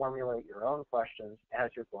just formulate your own questions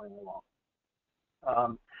as you're going along.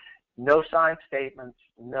 No signed statements,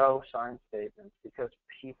 because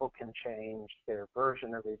people can change their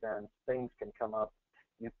version of events. Things can come up.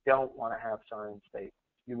 You don't want to have signed statements.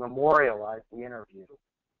 You memorialize the interview,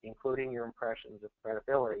 including your impressions of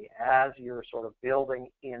credibility, as you're sort of building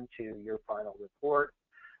into your final report.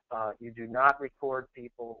 You do not record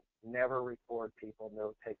people, never record people.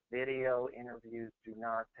 No, take video interviews, do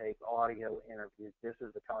not take audio interviews. This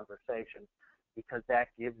is a conversation, because that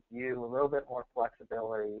gives you a little bit more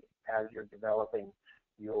flexibility as you're developing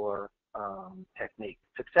your technique.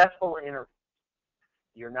 Successful interviews.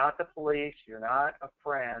 You're not the police. You're not a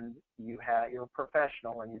friend. You're a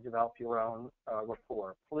professional, and you develop your own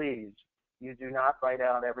rapport. Please, you do not write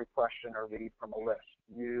out every question or read from a list.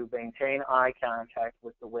 You maintain eye contact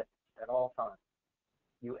with the witness at all times.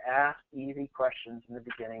 You ask easy questions in the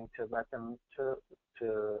beginning to let them get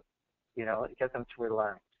them to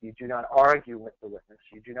relax. You do not argue with the witness.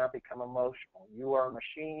 You do not become emotional. You are a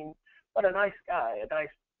machine, but a nice guy, a nice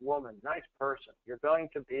woman, nice person. You're going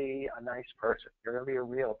to be a nice person. You're going to be a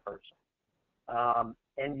real person.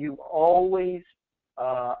 And you always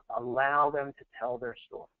allow them to tell their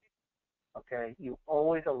story. Okay? You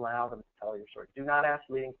always allow them to tell your story. Do not ask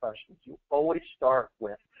leading questions. You always start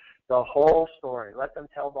with the whole story. Let them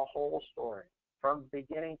tell the whole story from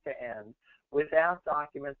beginning to end, without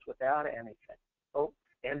documents, without anything. Oh,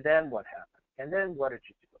 and then what happened? And then what did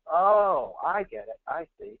you do? Oh, I get it. I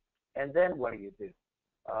see. And then what do you do?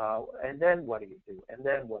 And then what do you do? And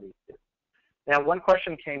then what do you do? Now, one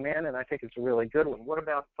question came in, and I think it's a really good one. What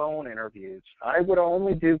about phone interviews? I would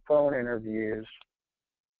only do phone interviews.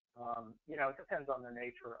 It depends on the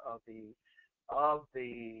nature of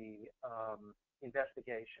the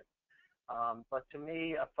investigation. But to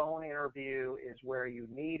me, a phone interview is where you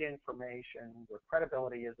need information, where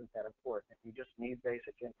credibility isn't that important. You just need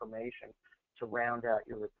basic information to round out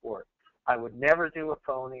your report. I would never do a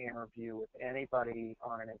phone interview with anybody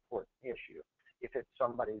on an important issue. If it's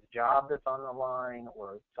somebody's job that's on the line,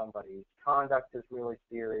 or somebody's conduct is really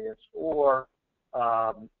serious, or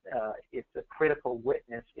it's a critical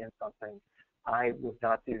witness in something, I would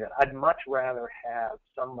not do that. I'd much rather have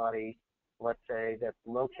somebody, let's say, that's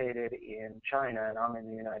located in China and I'm in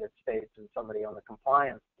the United States, and somebody on the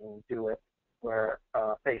compliance team do it where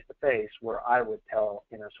face-to-face, where I would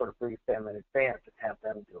sort of brief them in advance and have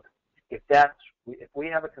them do it. If we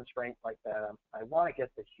have a constraint like that, I want to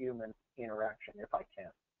get the human interaction if I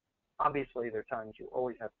can. Obviously, there are times you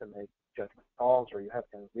always have to make judgment calls, or you have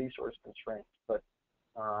to have resource constraints, but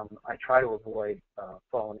I try to avoid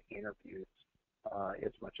phone interviews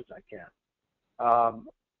as much as I can.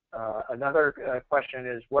 Another question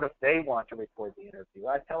is, what if they want to record the interview?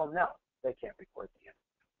 I tell them no, they can't record the interview.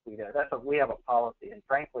 We have a policy, and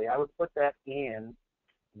frankly, I would put that in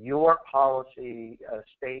your policy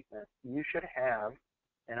statement. You should have,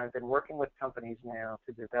 and I've been working with companies now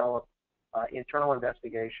to develop internal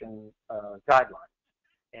investigation guidelines,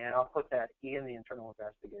 and I'll put that in the internal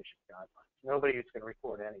investigation guidelines. Nobody is going to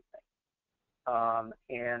record anything.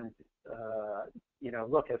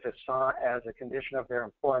 Look, if it's as a condition of their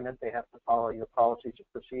employment, they have to follow your policies and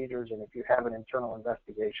procedures, and if you have an internal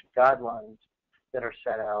investigation guidelines that are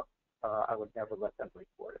set out, I would never let them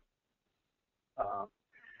record it.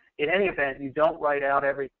 In any event, you don't write out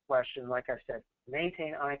every question. Like I said,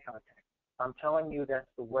 maintain eye contact. I'm telling you that's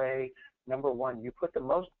the way, number one, you put the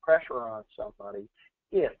most pressure on somebody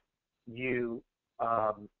if you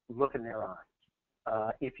look in their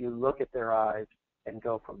eyes. If you look at their eyes and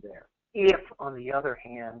go from there. If, on the other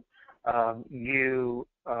hand, you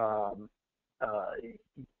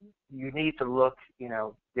need to look,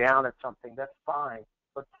 down at something, that's fine,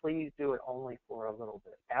 but please do it only for a little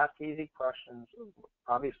bit. Ask easy questions.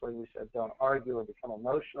 Obviously, we said don't argue or become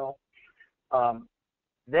emotional.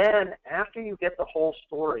 Then, after you get the whole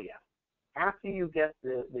story out, after you get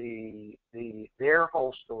their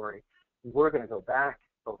whole story, we're going to go back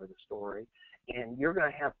over the story, and you're going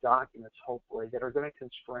to have documents, hopefully, that are going to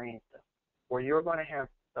constrain them, where you're going to have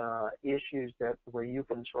issues where you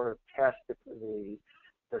can sort of test the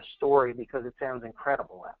story because it sounds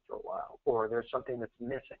incredible after a while, or there's something that's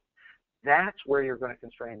missing. That's where you're going to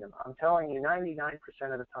constrain them. I'm telling you, 99%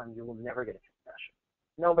 of the time, you will never get a confession.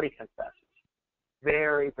 Nobody confesses.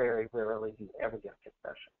 Very, very rarely do you ever get a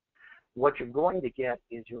confession. What you're going to get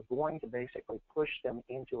is you're going to basically push them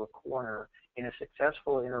into a corner in a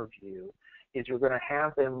successful interview, is you're going to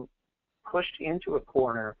have them pushed into a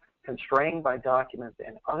corner, constrained by documents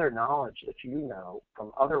and other knowledge that you know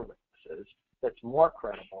from other witnesses that's more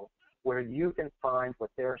credible, where you can find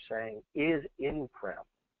what they're saying is incredible.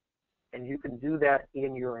 And you can do that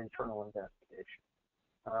in your internal investigation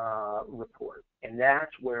report. And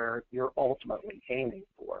that's where you're ultimately aiming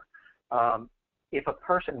for. If a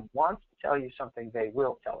person wants to tell you something, they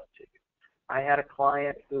will tell it to you. I had a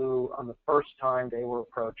client who, on the first time they were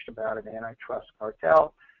approached about an antitrust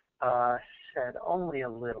cartel, said only a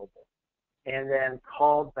little bit, and then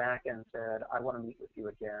called back and said, I want to meet with you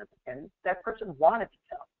again. And that person wanted to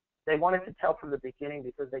tell. They wanted to tell from the beginning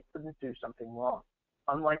because they couldn't do something wrong.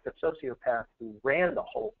 Unlike the sociopath who ran the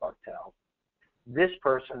whole cartel, this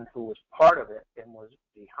person who was part of it and was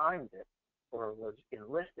behind it, or was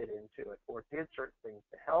enlisted into it, or did certain things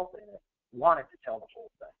to help in it, wanted to tell the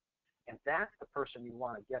whole thing. And that's the person you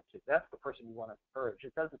want to get to. That's the person you want to encourage.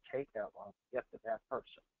 It doesn't take that long to get to that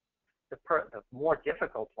person. The more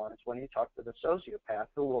difficult one is when you talk to the sociopath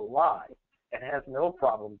who will lie and has no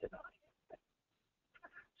problem denying it.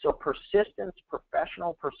 So persistence,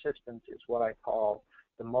 professional persistence, is what I call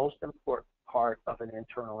the most important part of an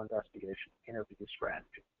internal investigation interview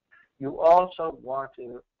strategy. You also want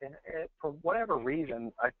to, and for whatever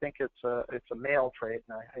reason, I think it's a male trait,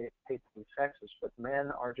 and I hate to be sexist, but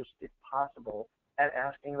men are just impossible at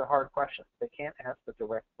asking the hard questions. They can't ask the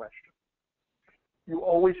direct question. You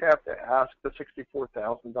always have to ask the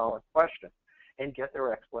 $64,000 question and get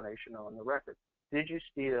their explanation on the record. Did you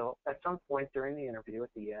steal? At some point during the interview, at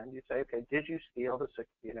the end, you say, okay, did you steal the $6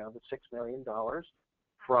 million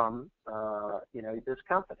from this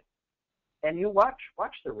company? And you watch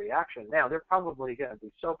the reaction. Now, they're probably going to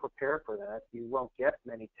be so prepared for that, you won't get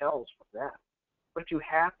many tells from that. But you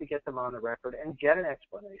have to get them on the record and get an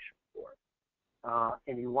explanation for it.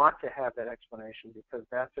 And you want to have that explanation because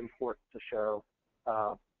that's important to show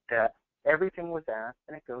that everything was asked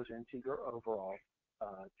and it goes into your overall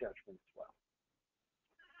judgment as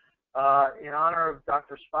well. In honor of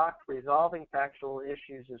Dr. Spock, resolving factual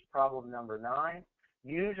issues is problem number 9.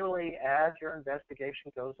 Usually, as your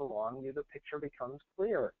investigation goes along, the picture becomes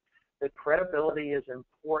clearer. The credibility is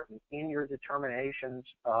important in your determinations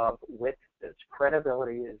of witnesses.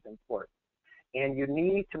 Credibility is important. And you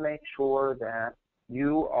need to make sure that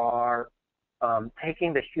you are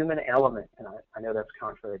taking the human element, and I know that's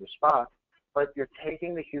contrary to Spock, but you're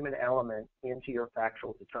taking the human element into your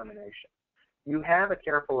factual determination. You have a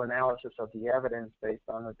careful analysis of the evidence based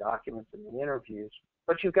on the documents and the interviews,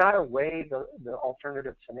 but you've got to weigh the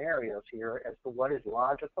alternative scenarios here as to what is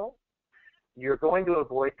logical. You're going to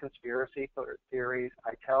avoid conspiracy theories.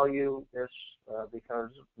 I tell you this because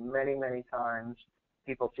many, many times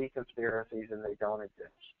people see conspiracies and they don't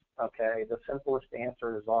exist. Okay, the simplest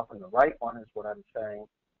answer is often the right one, is what I'm saying,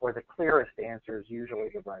 or the clearest answer is usually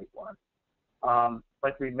the right one.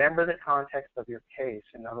 But remember the context of your case.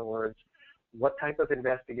 In other words, what type of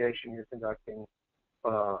investigation you're conducting,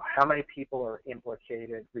 how many people are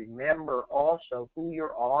implicated. Remember also who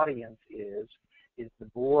your audience is the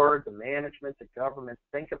board, the management, the government.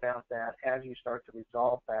 Think about that as you start to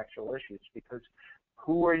resolve factual issues, because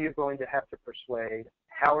who are you going to have to persuade?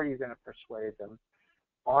 How are you going to persuade them?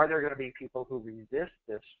 Are there going to be people who resist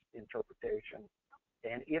this interpretation?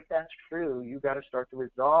 And if that's true, you've got to start to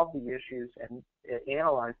resolve the issues and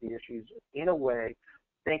analyze the issues in a way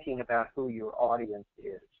thinking about who your audience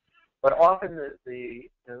is. But often the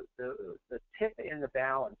tip in the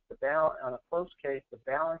balance, on a close case, the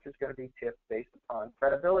balance is going to be tipped based upon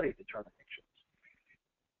credibility determinations.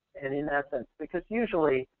 And in that sense, because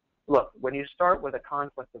usually, look, when you start with a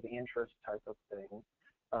conflict of interest type of thing,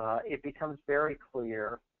 it becomes very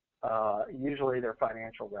clear. Usually they're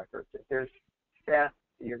financial records. If there's theft,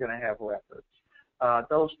 you're going to have records.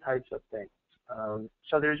 Those types of things.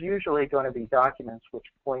 So there's usually going to be documents which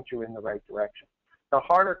point you in the right direction. The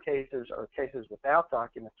harder cases are cases without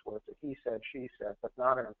documents where it's a he said, she said, but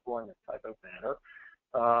not an employment type of matter.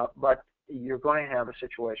 But you're going to have a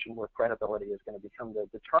situation where credibility is going to become the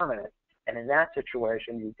determinant. And in that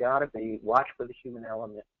situation, you've got to watch for the human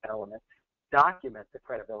element, document the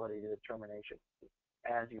credibility determination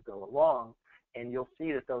as you go along, and you'll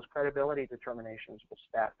see that those credibility determinations will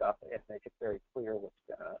stack up and make it very clear what's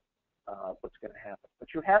going to happen. But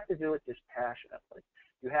you have to do it dispassionately.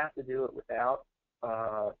 You have to do it without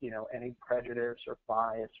any prejudice or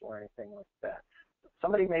bias or anything like that.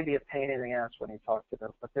 Somebody may be a pain in the ass when you talk to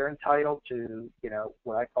them, but they're entitled to,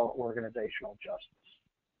 what I call organizational justice.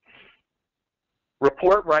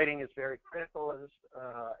 Report writing is very critical,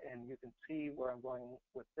 and you can see where I'm going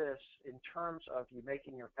with this in terms of you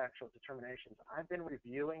making your factual determinations. I've been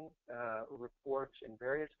reviewing reports in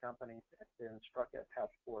various companies and been struck at how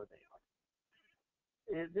poor they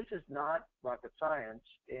are. This is not rocket science,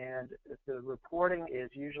 and the reporting is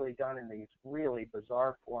usually done in these really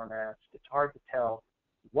bizarre formats. It's hard to tell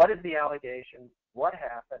what is the allegation, what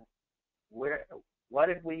happened, what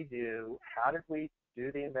did we do, how did we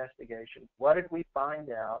do the investigation, what did we find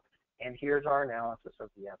out, and here's our analysis of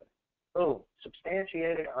the evidence. Boom,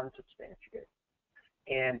 substantiated, unsubstantiated.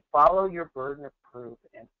 And follow your burden of proof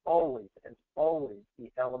and always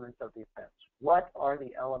the elements of the offense. What are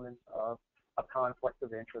the elements of a conflict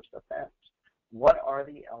of interest offense? What are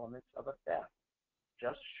the elements of a theft?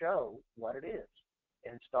 Just show what it is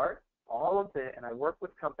and start all of it. And I work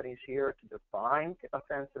with companies here to define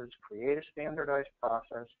offenses, create a standardized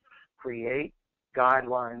process, create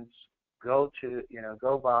guidelines, go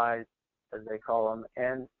by, as they call them,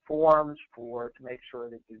 and forms to make sure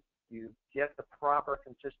that you get the proper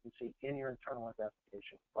consistency in your internal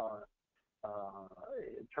investigation function.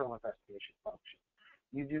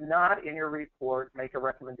 You do not, in your report, make a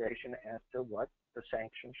recommendation as to what the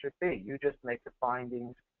sanction should be. You just make the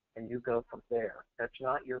findings and you go from there. That's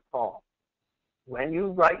not your call. When you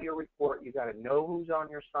write your report, you got to know who's on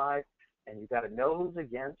your side, and you got to know who's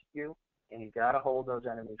against you, and you got to hold those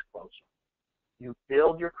enemies closer. You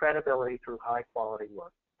build your credibility through high-quality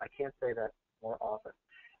work. I can't say that more often.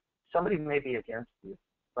 Somebody may be against you,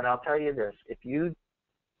 but I'll tell you this: if you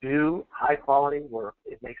do high-quality work,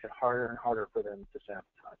 it makes it harder and harder for them to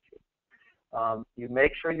sabotage you. You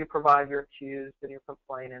make sure you provide your accused and your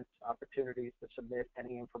complainants opportunities to submit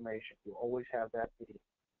any information. You always have that meeting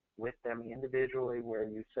with them individually where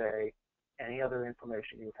you say any other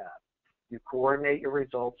information you have. You coordinate your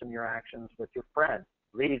results and your actions with your friends,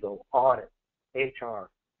 legal, audit, HR.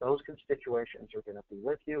 Those constituents are going to be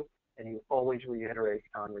with you, and you always reiterate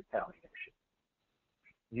on retaliation.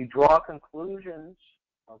 You draw conclusions,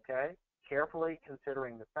 okay, carefully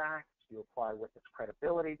considering the facts. You apply witness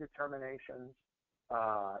credibility determinations.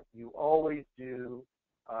 You always do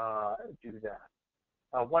that.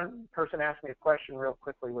 One person asked me a question real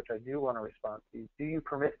quickly, which I do want to respond to. Do you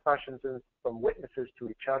permit questions from witnesses to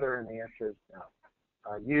each other? And the answer is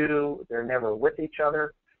no. They're never with each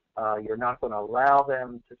other. You're not going to allow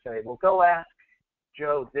them to say, well, go ask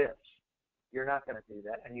Joe this. You're not going to do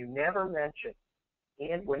that. And you never mention,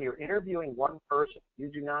 and when you're interviewing one person, you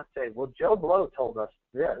do not say, well, Joe Blow told us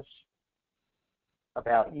this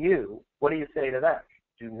about you. What do you say to that?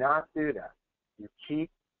 Do not do that. You keep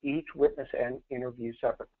each witness and interview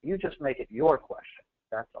separate. You just make it your question.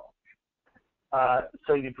 That's all.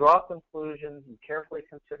 So you draw conclusions, you carefully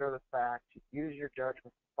consider the facts, you use your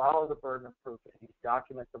judgment, follow the burden of proof, and you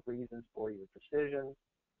document the reasons for your decisions.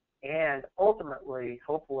 And ultimately,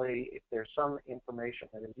 hopefully, if there's some information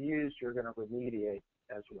that is used, you're going to remediate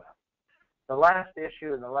as well. The last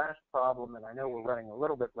issue and the last problem, and I know we're running a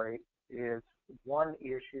little bit late, is one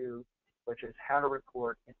issue, which is how to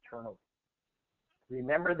report internally.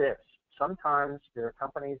 Remember this, sometimes there are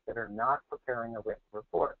companies that are not preparing a written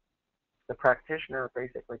report. The practitioner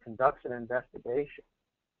basically conducts an investigation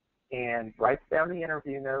and writes down the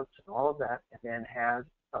interview notes and all of that, and then has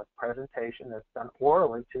a presentation that's done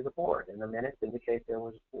orally to the board, and the minutes indicate there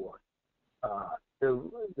was a board.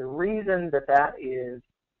 The reason that is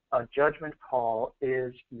a judgment call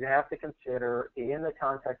is you have to consider, in the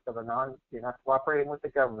context of you're not cooperating with the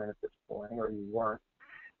government at this point, or you weren't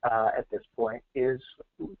at this point, is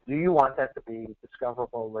do you want that to be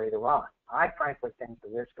discoverable later on? I frankly think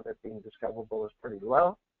the risk of it being discoverable is pretty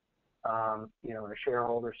low. In a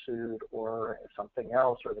shareholder suit or something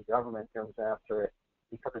else, or the government goes after it,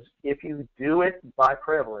 because if you do it by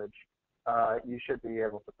privilege, you should be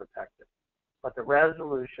able to protect it. But the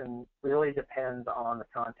resolution really depends on the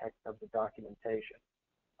context of the documentation.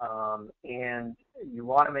 And you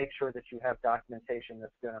want to make sure that you have documentation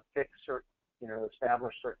that's going to fix certain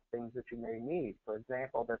establish certain things that you may need. For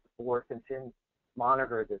example, that the board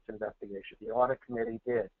monitored this investigation. The audit committee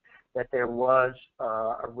did. That there was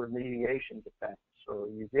a remediation defense, so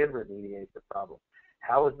you did remediate the problem.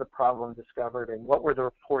 How was the problem discovered, and what were the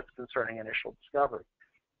reports concerning initial discovery?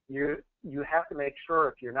 You have to make sure,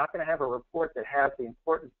 if you're not going to have a report that has the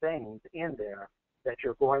important things in there, that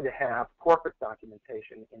you're going to have corporate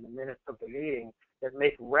documentation in the minutes of the meeting that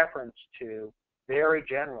make reference to very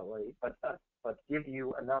generally, but give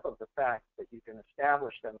you enough of the facts that you can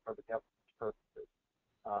establish them for the government's purposes,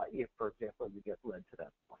 if, for example, you get led to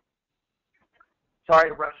that point. Sorry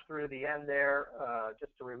to rush through the end there.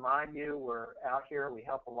 Just to remind you, we're out here. We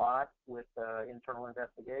help a lot with internal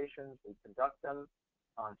investigations. We conduct them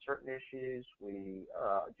on certain issues. We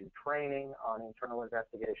do training on internal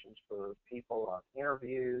investigations for people, on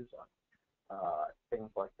interviews, on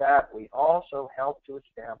things like that. We also help to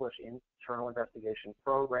establish internal investigation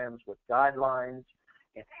programs with guidelines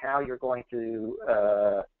and how you're going to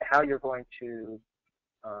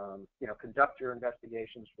conduct your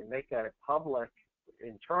investigations. We make that public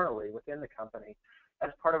internally within the company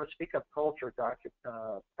as part of a Speak Up Culture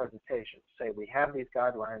presentation. Say, we have these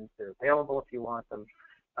guidelines, they're available if you want them,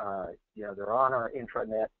 they're on our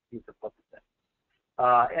intranet, you can look at them.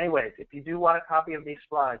 Anyways, if you do want a copy of these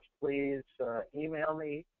slides, please email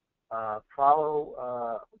me, follow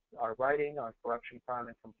our writing on corruption, crime,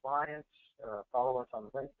 and compliance, follow us on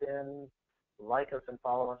LinkedIn, like us and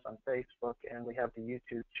follow us on Facebook, and we have the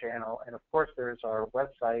YouTube channel, and of course there's our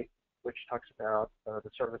website, which talks about the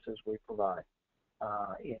services we provide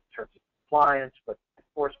in terms of compliance, but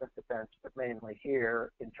enforcement, defense, but mainly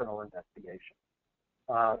here, internal investigation.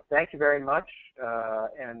 Thank you very much.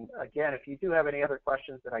 And again, if you do have any other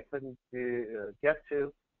questions that I couldn't get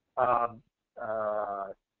to, I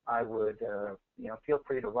would, feel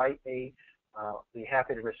free to write me. Be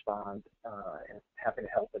happy to respond and happy to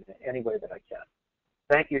help in any way that I can.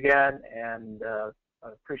 Thank you again, and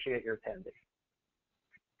appreciate your attending.